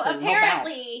she wants. So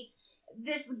apparently,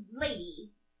 this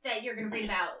lady that you're going to read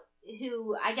about,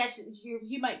 who I guess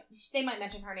they might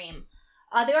mention her name.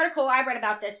 The article I read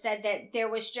about this said that there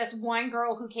was just one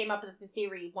girl who came up with the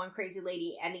theory, one crazy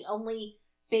lady, and the only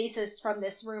basis from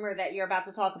this rumor that you're about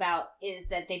to talk about is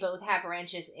that they both have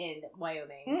ranches in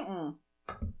Wyoming.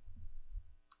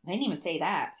 They didn't even say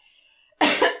that.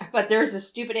 But there's this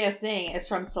stupid ass thing. It's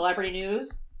from Celebrity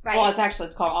News. Right. Well,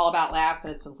 it's called All About Laughs,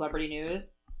 and it's in Celebrity News.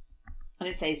 And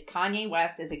it says Kanye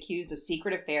West is accused of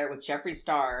secret affair with Jeffree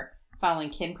Star following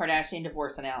Kim Kardashian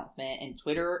divorce announcement, and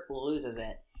Twitter loses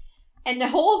it. And the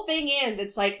whole thing is,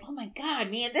 it's like, oh my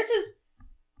God, man, this is,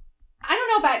 I don't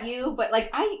know about you, but like,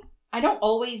 I don't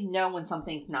always know when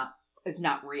something's not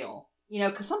real, you know,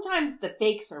 because sometimes the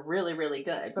fakes are really, really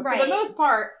good. But for the most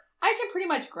part, I can pretty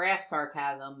much grasp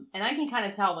sarcasm, and I can kind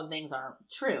of tell when things aren't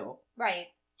true. Right.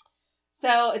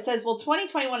 So it says, well,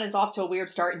 2021 is off to a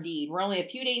weird start indeed. We're only a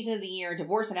few days into the year.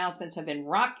 Divorce announcements have been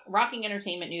rocking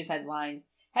entertainment news headlines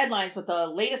with the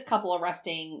latest couple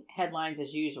arresting headlines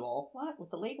as usual. What?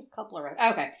 With the latest couple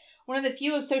arresting? Okay. One of the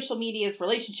few of social media's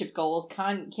relationship goals,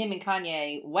 Kim and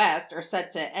Kanye West, are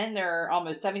set to end their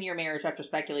almost 7-year marriage after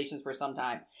speculations for some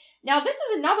time. Now, this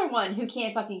is another one who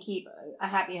can't fucking keep a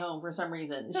happy home for some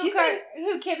reason.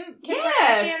 Kim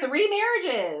yeah, 3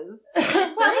 marriages.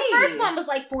 Well, the first one was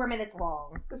like 4 minutes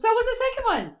long. So was the second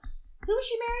one. Who was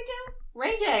she married to?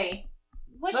 Ray J.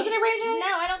 Wasn't it Ray J?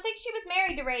 No, I don't think she was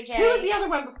married to Ray J. Who was the other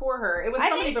one before her? It was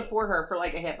somebody before her for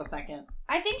like a half a second.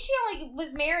 I think she only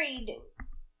was married.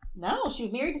 No, she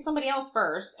was married to somebody else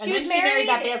first. And she married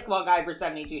that basketball guy for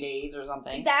 72 days or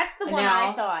something. That's the one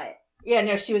I thought. Yeah,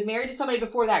 no, she was married to somebody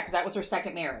before that because that was her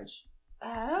second marriage.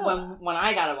 Oh. When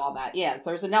I got all that. Yeah, so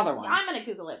there's another one. I'm going to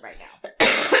Google it right now.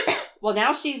 Well,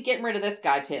 now she's getting rid of this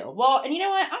guy too. Well, and you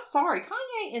know what? I'm sorry.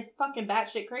 Kanye is fucking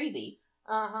batshit crazy.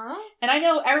 And I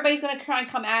know everybody's going to try and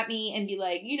come at me and be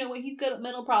like, you know what, he's good at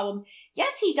mental problems.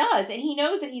 Yes, he does. And he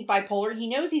knows that he's bipolar. He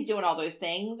knows he's doing all those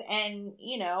things. And,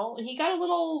 you know, he got a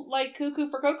little, like, cuckoo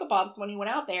for Cocoa Puffs when he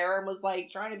went out there and was, like,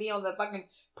 trying to be on the fucking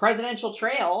presidential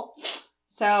trail.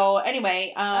 So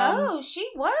anyway,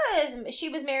 she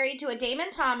was married to a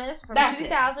Damon Thomas from That's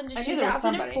 2000 to I knew there was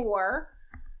 2004.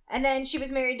 And then she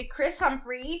was married to Chris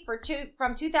Humphrey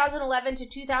from 2011 to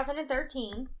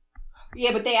 2013.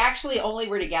 Yeah, but they actually only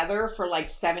were together for like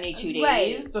 72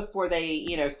 days before they,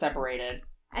 separated.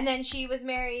 And then she was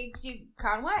married to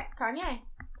Kanye.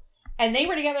 And they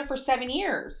were together for 7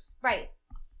 years. Right.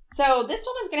 So this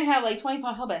woman's going to have like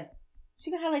 25 husbands.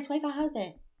 She's going to have like 25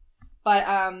 husbands. But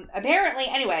apparently,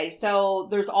 anyway, so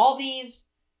there's all these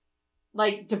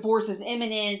like divorce is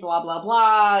imminent, blah, blah,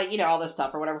 blah, all this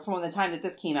stuff or whatever from the time that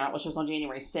this came out, which was on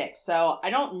January 6th. So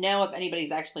I don't know if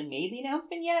anybody's actually made the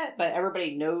announcement yet, but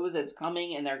everybody knows it's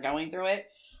coming and they're going through it.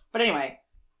 But anyway,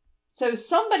 so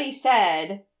somebody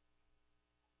said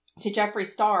to Jeffree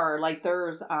Star, like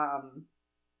there's, and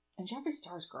Jeffree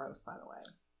Star's gross, by the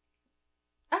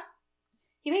way.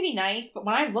 He may be nice, but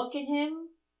when I look at him,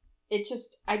 it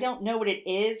just, I don't know what it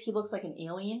is. He looks like an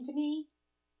alien to me.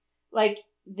 Like,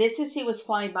 this is he was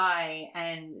flying by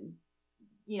and,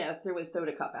 threw his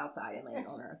soda cup outside and landed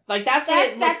on Earth. Like, that's what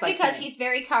it looks like. That's because he's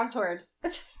very contoured.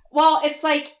 Well, it's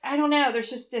like, I don't know. There's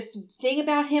just this thing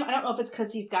about him. I don't know if it's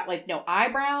because he's got, like, no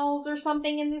eyebrows or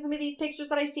something in some of these pictures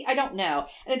that I see. I don't know.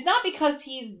 And it's not because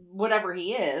he's whatever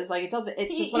he is. Like, it doesn't,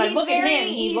 it's just when I look at him,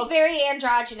 he looks very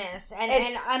androgynous.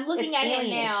 And I'm looking at him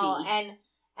now, and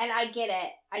I get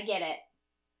it.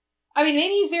 I mean,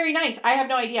 maybe he's very nice. I have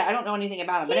no idea. I don't know anything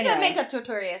about him. He's a makeup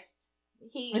tutorialist.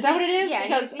 Is that what it is? Yeah,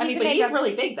 because, but he's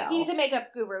really big, though. He's a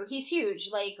makeup guru. He's huge.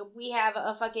 Like, we have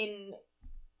a fucking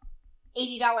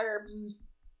 $80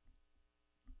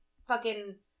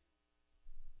 fucking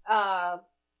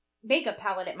makeup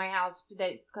palette at my house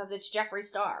because it's Jeffree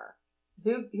Star.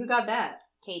 Who got that?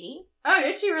 Katie. Oh,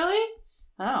 did she really?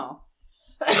 Oh.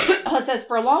 It says,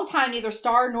 for a long time, neither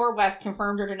Star nor West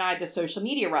confirmed or denied the social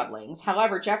media rumblings.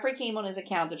 However, Jeffree came on his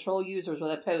account to troll users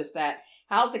with a post that,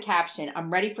 how's the caption,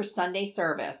 I'm ready for Sunday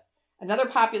service. Another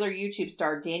popular YouTube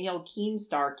star, Daniel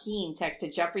Keemstar,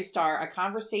 texted Jeffree Star a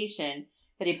conversation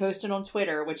that he posted on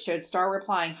Twitter, which showed Star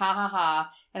replying, ha ha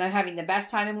ha, and I'm having the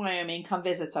best time in Wyoming, come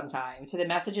visit sometime, to the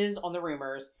messages on the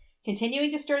rumors.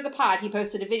 Continuing to stir the pot, he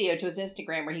posted a video to his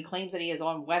Instagram where he claims that he is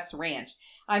on West's ranch.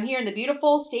 I'm here in the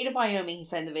beautiful state of Wyoming, he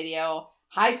said in the video.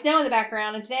 High snow in the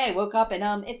background, and today I woke up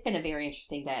and it's been a very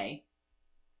interesting day.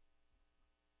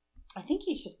 I think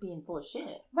he's just being full of shit.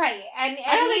 Right, and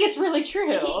I don't think it's really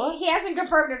true. He hasn't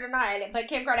confirmed or denied it, but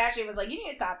Kim Kardashian was like, you need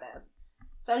to stop this.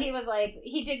 So he was like,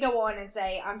 he did go on and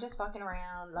say, I'm just fucking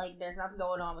around, like, there's nothing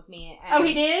going on with me. And,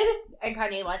 he did? And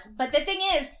Kanye was. But the thing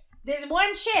is, there's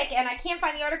one chick, and I can't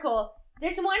find the article.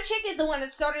 This one chick is the one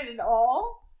that started it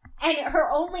all, and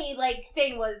her only,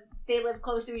 thing was they live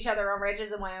close to each other on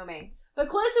ranches in Wyoming. But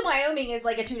close to Wyoming is,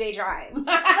 a 2-day drive.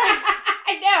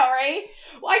 I know, right?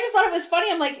 Well, I just thought it was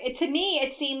funny. I'm like, to me,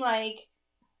 it seemed like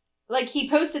he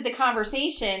posted the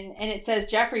conversation, and it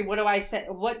says, Jeffree,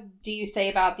 what do you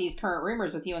say about these current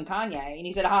rumors with you and Kanye? And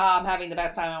he said, I'm having the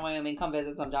best time in Wyoming. Come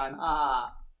visit sometime.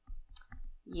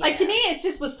 Yeah. To me, it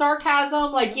just was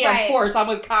sarcasm. Right. Of course, I'm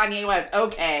with Kanye West.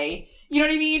 Okay. You know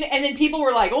what I mean? And then people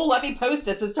were like, oh, let me post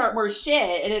this and start more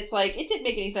shit. And it's like, it didn't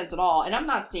make any sense at all. And I'm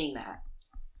not seeing that.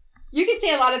 You can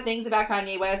say a lot of things about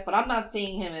Kanye West, but I'm not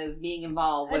seeing him as being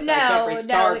involved with that Jeffree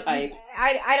Star type.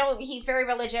 I don't, he's very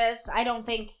religious. I don't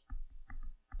think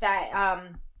that,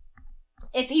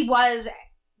 if he was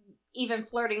even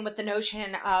flirting with the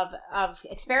notion of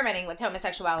experimenting with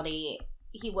homosexuality,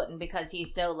 he wouldn't, because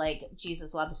he's so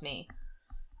Jesus loves me.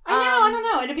 I don't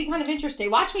know. It'd be kind of interesting.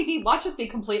 Watch us be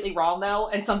completely wrong though,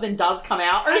 and something does come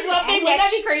out or something. Wouldn't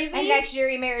that be crazy? And next year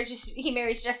he marries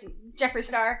Jeffree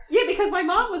Star. Yeah, because my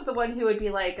mom was the one who would be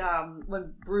like,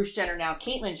 when Bruce Jenner, now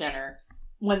Caitlyn Jenner,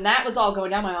 when that was all going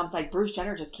down, my mom's like, Bruce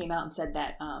Jenner just came out and said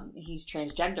that he's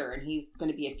transgender and he's going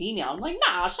to be a female. I'm like,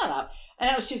 nah, shut up.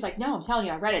 And she was like, no, I'm telling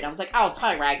you, I read it. I was like, oh, it's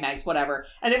probably ragmags, whatever.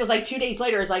 And it was 2 days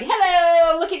later, it's like,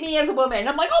 hello, look at me as a woman. And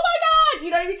I'm like, oh my God,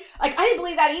 you know what I mean? I didn't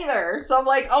believe that either. So I'm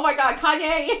like, oh my God,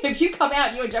 Kanye, if you come out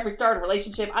and you and Jeffree Star in a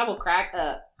relationship, I will crack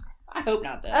up. I hope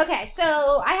not, though. Okay,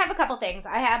 so I have a couple things.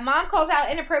 I have mom calls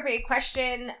out inappropriate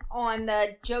question on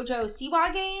the JoJo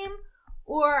Siwa game,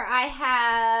 or I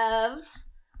have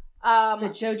the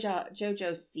JoJo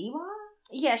Siwa?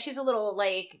 Yeah, she's a little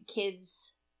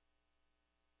kids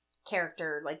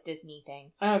character, Disney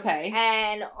thing. Okay.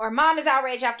 Or mom is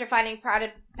outraged after finding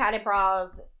padded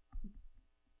bras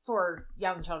for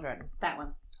young children. That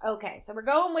one. Okay, so we're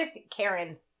going with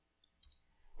Karen.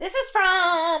 This is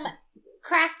from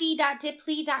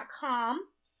crafty.diply.com,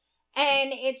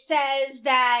 and it says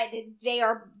that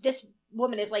this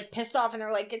woman is pissed off, and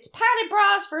they're like, it's padded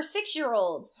bras for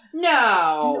 6-year-olds.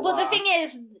 No. Well, the thing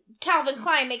is, Calvin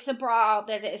Klein makes a bra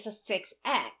that is a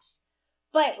 6X.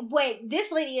 But what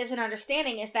this lady isn't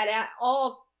understanding is that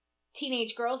all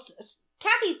teenage girls,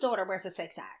 Kathy's daughter wears a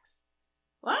 6X.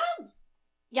 What?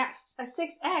 Yes. A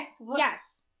 6X? What? Yes.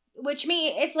 Which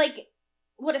means it's like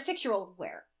what a 6-year-old would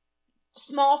wear.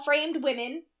 Small framed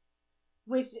women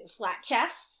with flat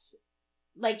chests,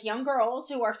 like young girls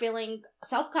who are feeling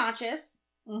self-conscious,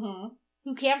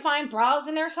 who can't find bras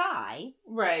in their size.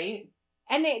 Right.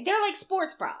 And they're like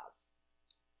sports bras.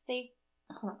 See?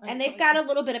 And they've got a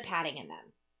little bit of padding in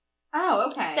them. Oh,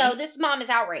 okay. So this mom is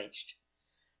outraged.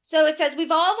 So it says,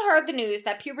 we've all heard the news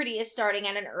that puberty is starting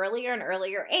at an earlier and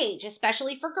earlier age,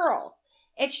 especially for girls.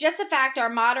 It's just a fact of our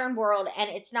modern world, and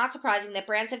it's not surprising that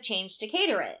brands have changed to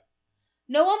cater it.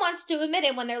 No one wants to admit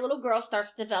it when their little girl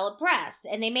starts to develop breasts,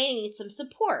 and they may need some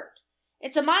support.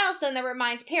 It's a milestone that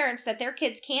reminds parents that their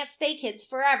kids can't stay kids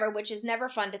forever, which is never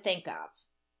fun to think of.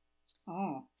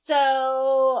 Oh.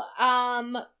 So,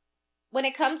 when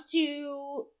it comes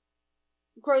to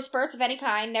growth spurts of any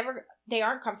kind, they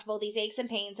aren't comfortable. These aches and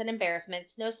pains and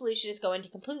embarrassments, no solution is going to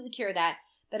completely cure that,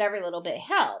 but every little bit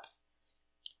helps.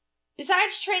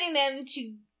 Besides training them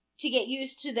to get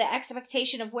used to the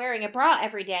expectation of wearing a bra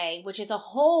every day, which is a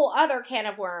whole other can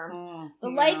of worms, the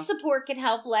light support can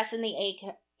help lessen the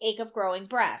ache of growing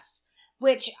breasts.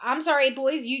 Which, I'm sorry,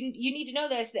 boys, you need to know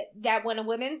this, that when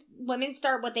women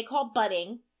start what they call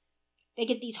budding, they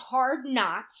get these hard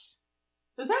knots.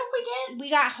 Is that what we get? We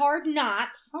got hard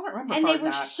knots. I don't remember. And hard they were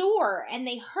knots. sore and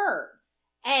they hurt.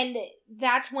 And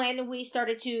that's when we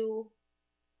started to,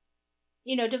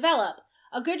 develop.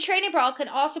 A good training bra can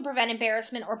also prevent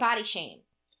embarrassment or body shame.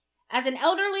 As an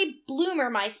early bloomer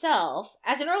myself,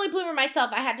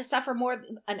 I had to suffer more.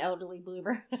 An elderly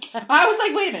bloomer. I was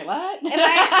like, wait a minute, what? And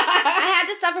I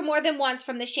had to suffer more than once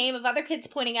from the shame of other kids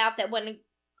pointing out that when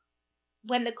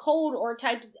the cold or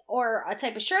a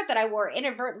type of shirt that I wore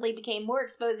inadvertently became more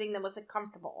exposing than was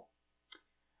comfortable.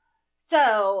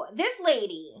 So this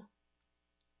lady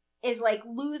is like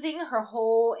losing her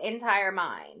whole entire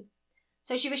mind.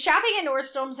 So she was shopping at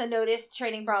Nordstrom's and noticed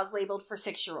training bras labeled for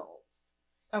 6-year-olds.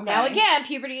 Okay. Now again,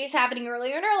 puberty is happening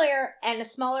earlier and earlier, and the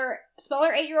smaller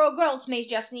 8-year-old girls may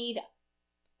just need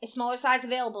a smaller size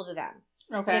available to them.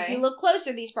 Okay. And if you look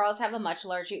closer, these bras have a much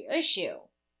larger issue.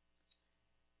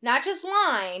 Not just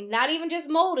lined, not even just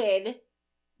molded,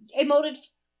 a molded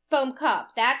foam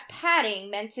cup. That's padding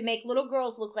meant to make little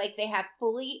girls look like they have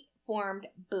fully formed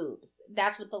boobs.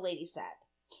 That's what the lady said.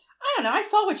 I don't know. I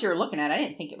saw what you were looking at. I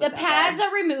didn't think it was The pads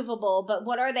are removable, but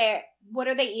what are they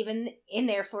even in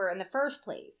there for in the first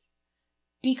place?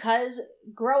 Because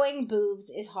growing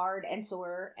boobs is hard and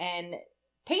sore and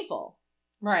painful.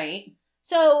 Right.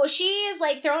 So she is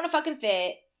like throwing a fucking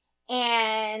fit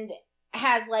and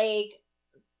has like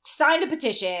signed a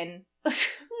petition.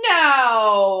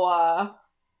 No.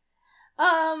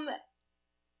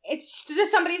 It's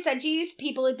somebody said, geez,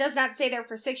 people, it does not say they're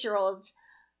for 6-year-olds.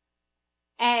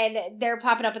 And they're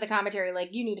popping up in the commentary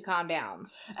like, you need to calm down.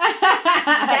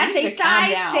 That's a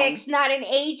size 6, not an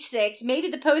age 6. Maybe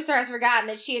the poster has forgotten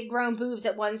that she had grown boobs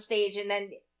at one stage and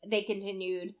then they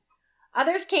continued.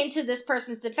 Others came to this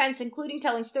person's defense, including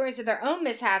telling stories of their own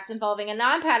mishaps involving a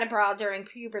non-padded bra during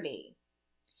puberty.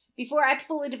 Before I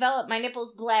fully developed, my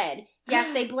nipples bled.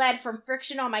 Yes, they bled from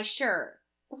friction on my shirt.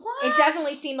 What? It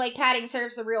definitely seemed like padding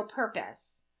serves the real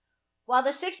purpose. While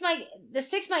the 6 might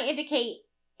indicate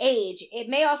age, it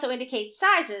may also indicate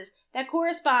sizes that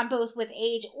correspond both with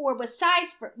age or with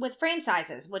frame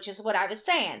sizes, which is what I was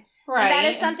saying. Right. And that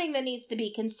is something that needs to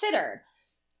be considered.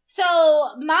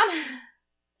 So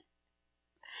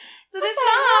this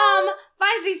mom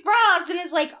finds these bras and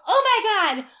is like, oh my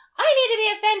god, I need to be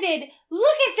offended.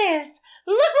 Look at this.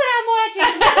 Look what I'm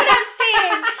watching. Look what I'm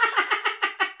seeing.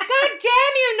 God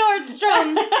damn you,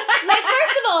 Nordstrom. Like,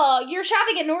 first of all, you're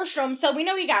shopping at Nordstrom, so we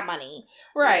know you got money.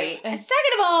 Right. And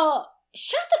second of all,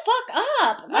 shut the fuck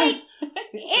up. Like,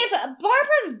 if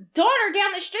Barbara's daughter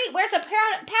down the street wears a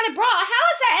padded bra, how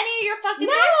is that any of your fucking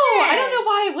business? No, I don't know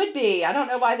why it would be. I don't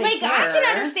know why they care. I can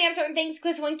understand certain things,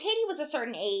 because when Katie was a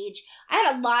certain age, I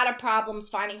had a lot of problems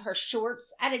finding her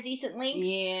shorts at a decent length.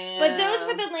 Yeah. But those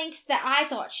were the lengths that I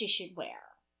thought she should wear.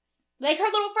 Like, her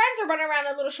little friends are running around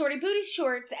in little shorty booty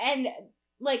shorts, and,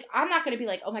 like, I'm not going to be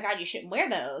like, oh my god, you shouldn't wear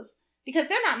those, because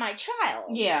they're not my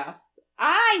child. Yeah.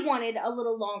 I wanted a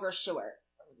little longer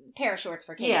pair of shorts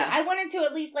for Katie. Yeah. I wanted to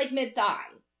at least, like, mid-thigh.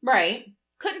 Right.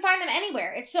 Couldn't find them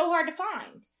anywhere. It's so hard to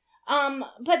find.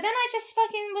 But then I just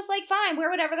fucking was like, fine, wear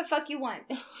whatever the fuck you want.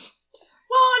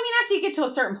 Well, I mean, after you get to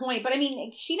a certain point, but I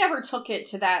mean, she never took it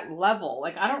to that level.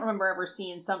 Like, I don't remember ever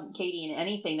seeing Katie in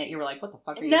anything that you were like, what the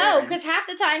fuck are you No, wearing? because half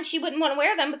the time she wouldn't want to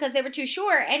wear them because they were too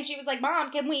short, and she was like,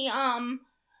 Mom, can we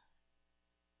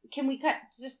cut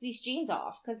just these jeans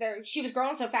off? Because she was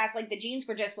growing so fast, like, the jeans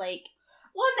were just like...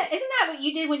 Well, isn't that what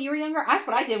you did when you were younger? That's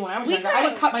what I did when I was younger. I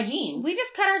would cut my jeans. We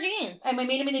just cut our jeans. And we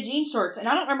made them into jean shorts. And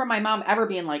I don't remember my mom ever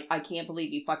being like, I can't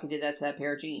believe you fucking did that to that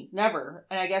pair of jeans. Never.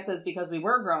 And I guess it's because we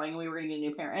were growing and we were going to get a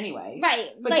new pair anyway.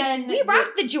 Right. But like, then... we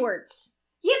rocked the jorts.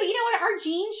 Yeah, but you know what? Our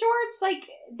jean shorts, like,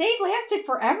 they lasted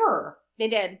forever. They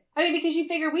did. I mean, because you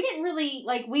figure we didn't really,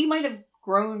 like, we might have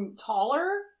grown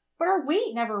taller, but our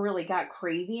weight never really got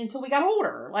crazy until we got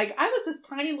older. Like, I was this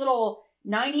tiny little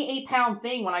 98-pound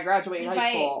thing when I graduated high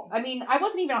school. I mean, I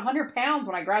wasn't even 100 pounds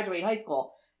when I graduated high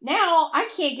school. Now, I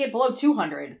can't get below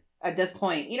 200 at this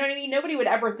point. You know what I mean? Nobody would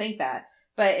ever think that.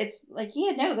 But it's like,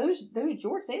 yeah, no, those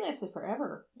jorts, they lasted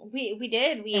forever. We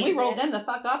did. We rolled them the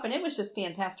fuck up, and it was just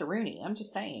fantastic-rooney. I'm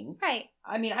just saying. Right.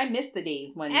 I mean, I miss the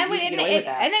days when and we could get away with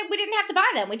that. And then we didn't have to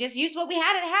buy them. We just used what we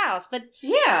had at the house. But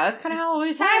yeah, that's kind of how it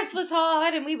always happened. Times was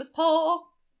hard, and we was poor.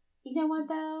 You know what,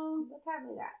 though? What time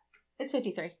we got? It's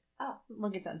 53. Oh. We'll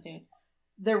get done soon.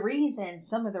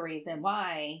 Some of the reason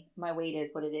why my weight is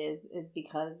what it is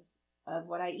because of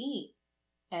what I eat.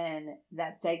 And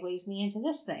that segues me into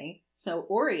this thing. So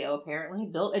Oreo apparently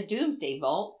built a doomsday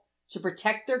vault to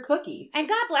protect their cookies. And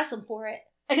God bless them for it.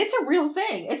 And it's a real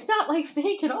thing. It's not like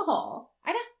fake at all.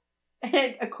 I know.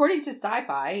 And according to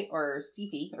Sci-Fi, or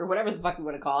Sci-Fi, or whatever the fuck you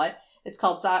want to call it, it's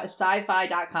called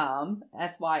sci-fi.com,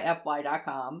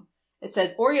 SYFY.com. It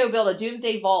says, Oreo built a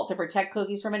doomsday vault to protect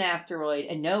cookies from an asteroid.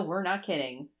 And no, we're not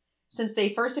kidding. Since they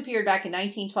first appeared back in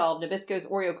 1912, Nabisco's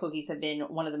Oreo cookies have been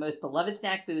one of the most beloved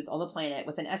snack foods on the planet,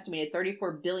 with an estimated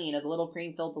 34 billion of the little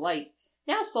cream-filled delights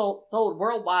now sold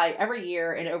worldwide every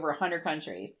year in over 100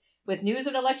 countries. With news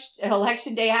of an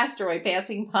election day asteroid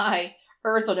passing by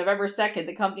Earth on November 2nd,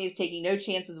 the company is taking no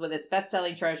chances with its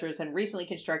best-selling treasures and recently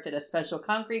constructed a special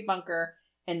concrete bunker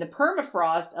in the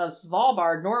permafrost of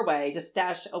Svalbard, Norway, to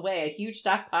stash away a huge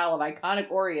stockpile of iconic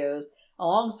Oreos,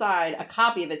 alongside a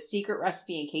copy of its secret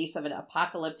recipe in case of an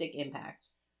apocalyptic impact.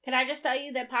 Can I just tell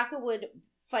you that Paco would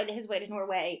fight his way to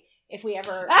Norway if we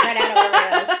ever ran out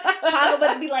of Oreos?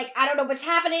 Paco would be like, I don't know what's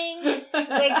happening.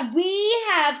 Like, we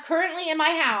have currently in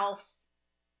my house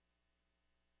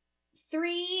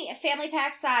 3 family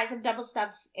pack size of double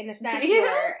stuff in the snack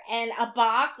drawer and a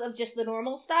box of just the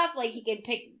normal stuff. Like, he could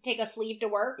take a sleeve to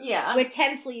work. Yeah. With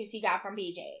 10 sleeves he got from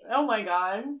BJ's. Oh my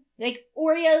god. Like,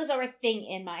 Oreos are a thing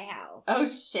in my house. Oh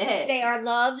shit. They are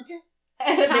loved.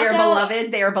 They are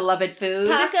beloved. They are beloved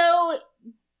food. Paco,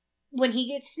 when he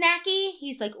gets snacky,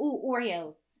 he's like, ooh,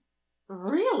 Oreos.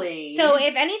 Really? So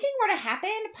if anything were to happen,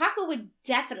 Paco would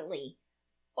definitely,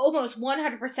 almost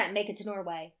 100% make it to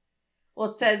Norway. Well,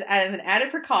 it says, as an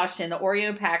added precaution, the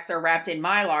Oreo packs are wrapped in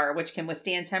Mylar, which can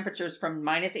withstand temperatures from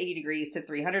minus 80 degrees to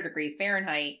 300 degrees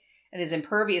Fahrenheit and is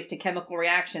impervious to chemical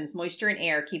reactions, moisture, and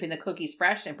air, keeping the cookies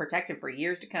fresh and protected for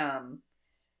years to come.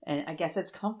 And I guess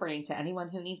it's comforting to anyone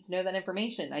who needs to know that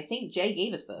information. I think Jay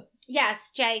gave us this.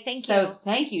 Yes, Jay, thank you. So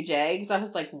thank you, Jay, because I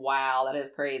was like, wow, that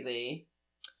is crazy.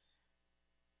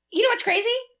 You know what's crazy?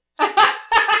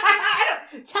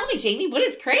 Tell me, Jamie, what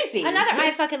is crazy?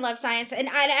 I fucking love science. And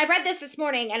I read this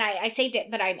morning, and I saved it,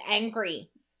 but I'm angry.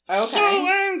 Okay. So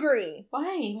angry.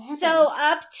 Why? What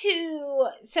happened?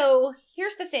 So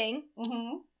here's the thing.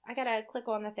 Mm-hmm. I gotta click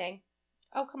on the thing.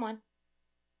 Oh, come on.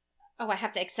 Oh, I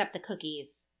have to accept the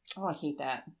cookies. Oh, I hate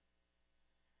that.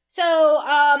 So,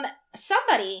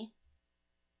 somebody,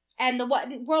 and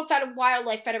the World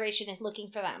Wildlife Federation is looking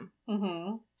for them.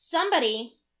 Mm-hmm.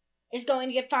 Somebody is going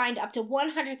to get fined up to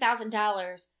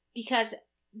 $100,000 because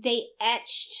they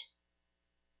etched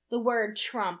the word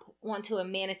Trump onto a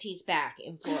manatee's back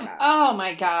in Florida. Oh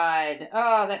my god.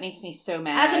 Oh, that makes me so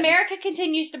mad. As America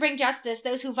continues to bring justice,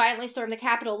 those who violently stormed the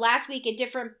Capitol last week, a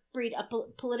different breed of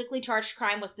politically charged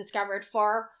crime was discovered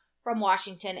far from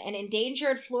Washington. An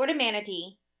endangered Florida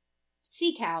manatee,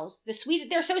 sea cows,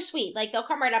 they're so sweet, like they'll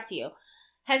come right up to you,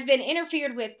 has been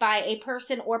interfered with by a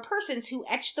person or persons who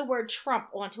etched the word Trump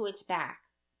onto its back.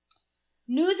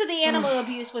 News of the animal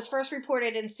abuse was first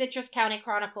reported in Citrus County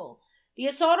Chronicle. The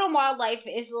assault on wildlife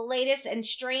is the latest and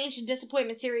strange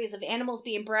disappointment series of animals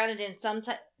being branded in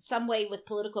some way with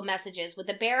political messages, with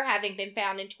a bear having been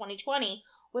found in 2020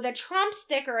 with a Trump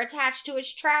sticker attached to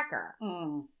its tracker.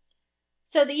 Mm.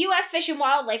 So the U.S. Fish and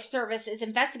Wildlife Service is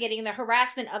investigating the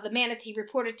harassment of the manatee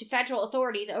reported to federal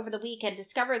authorities over the weekend,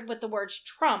 discovered with the words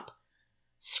Trump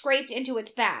scraped into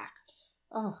its back.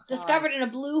 Oh, discovered in a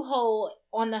blue hole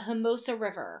on the Hermosa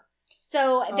River.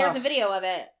 So there's a video of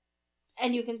it,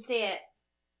 and you can see it.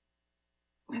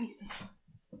 me see.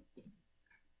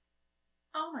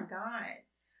 Oh my god.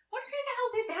 Wonder who the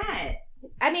hell did that?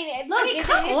 I mean, look, it's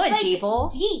on, like people.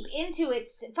 Deep into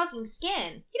its fucking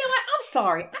skin. You know what? I'm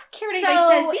sorry. I don't care what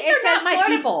anybody says. These are not my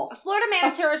people. Florida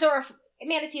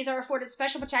manatees are afforded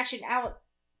special protection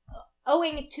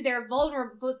owing to their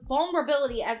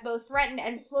vulnerability as both threatened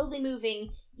and slowly moving,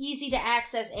 easy to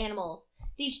access animals.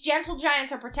 These gentle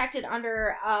giants are protected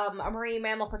under a Marine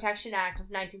Mammal Protection Act of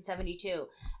 1972,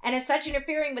 and as such,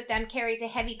 interfering with them carries a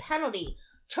heavy penalty.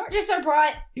 Charges are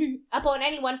brought up on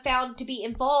anyone found to be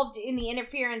involved in the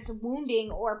interference,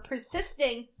 wounding, or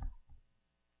pestering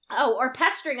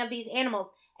of these animals.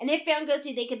 And if found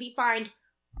guilty, they could be fined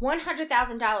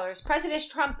 $100,000. President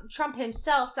Trump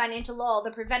himself signed into law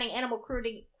the Preventing Animal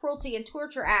Cruelty and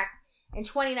Torture Act in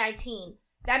 2019.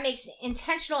 That makes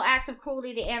intentional acts of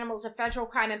cruelty to animals a federal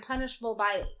crime and punishable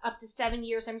by up to 7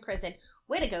 years in prison.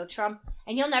 Way to go, Trump.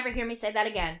 And you'll never hear me say that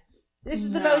again. This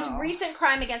is the most recent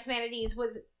crime against manatees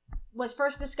was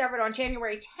first discovered on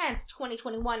January 10th,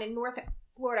 2021 in North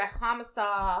Florida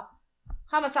Homosassa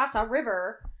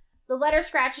River. The letters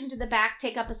scratched into the back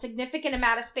take up a significant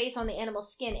amount of space on the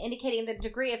animal's skin, indicating the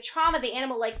degree of trauma the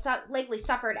animal likely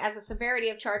suffered, as the severity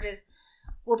of charges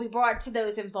will be brought to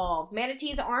those involved.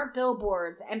 Manatees aren't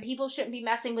billboards, and people shouldn't be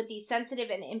messing with these sensitive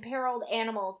and imperiled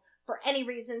animals for any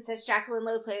reason, says Jacqueline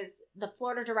Lopez, the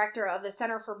Florida director of the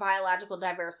Center for Biological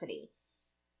Diversity.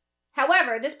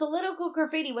 However, this political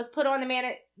graffiti was put on the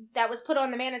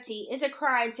manatee is a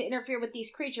crime to interfere with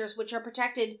these creatures, which are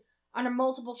protected under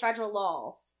multiple federal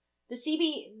laws. The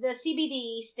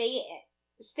CBD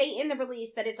state in the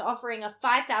release that it's offering a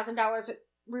 $5,000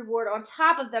 reward on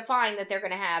top of the fine that they're going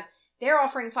to have. They're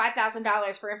offering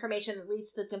 $5,000 for information that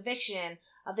leads to the conviction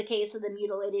of the case of the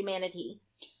mutilated manatee.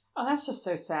 Oh, that's just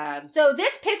so sad. So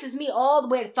this pisses me all the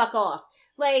way the fuck off.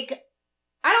 Like,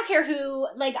 I don't care who,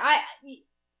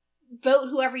 vote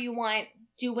whoever you want,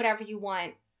 do whatever you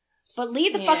want, but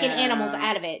leave the fucking animals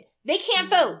out of it. They can't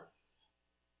vote.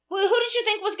 Well, who did you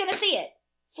think was going to see it?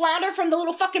 Flounder from The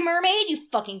Little Fucking Mermaid? You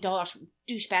fucking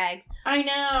douchebags. I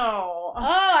know.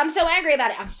 Oh, I'm so angry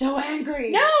about it. I'm so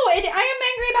angry. No, I am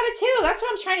angry about it too. That's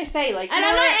what I'm trying to say. And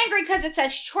I'm not angry because it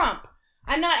says Trump.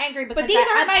 I'm not angry because... But these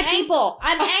aren't my people.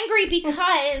 I'm angry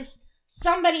because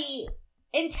somebody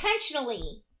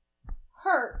intentionally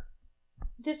hurt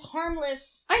this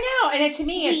harmless... I know, and to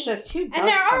me, it's just too... And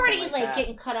they're already,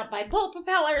 getting cut up by boat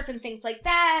propellers and things like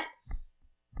that.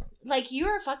 Like,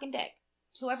 you're a fucking dick.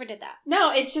 Whoever did that.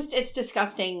 No, it's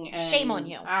disgusting. Shame on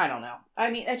you. I don't know.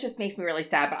 I mean, that just makes me really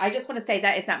sad. But I just want to say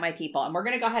that is not my people. And we're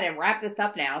going to go ahead and wrap this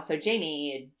up now. So,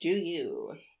 Jamie, do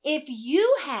you? If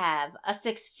you have a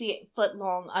 6-foot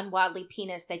long unwieldy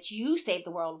penis that you save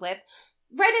the world with,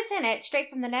 write us in at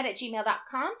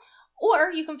straightfromthenet@gmail.com.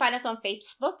 Or you can find us on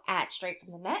Facebook at Straight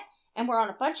From The Net. And we're on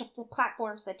a bunch of the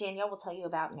platforms that Danielle will tell you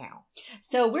about now.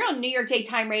 So we're on New York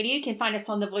Daytime Radio. You can find us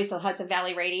on the Voice of Hudson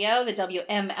Valley Radio, the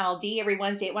WMLD, every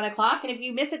Wednesday at 1 o'clock. And if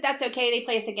you miss it, that's okay. They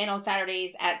play us again on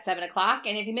Saturdays at 7 o'clock.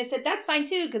 And if you miss it, that's fine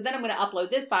too, because then I'm going to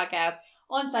upload this podcast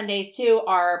on Sundays to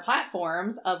our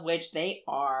platforms, of which they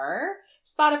are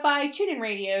Spotify, TuneIn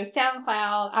Radio,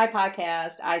 SoundCloud,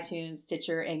 iPodcast, iTunes,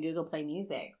 Stitcher, and Google Play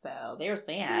Music. So there's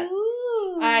that. Ooh.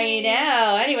 I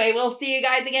know. Anyway, we'll see you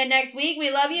guys again next week. We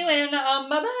love you, and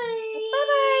bye-bye.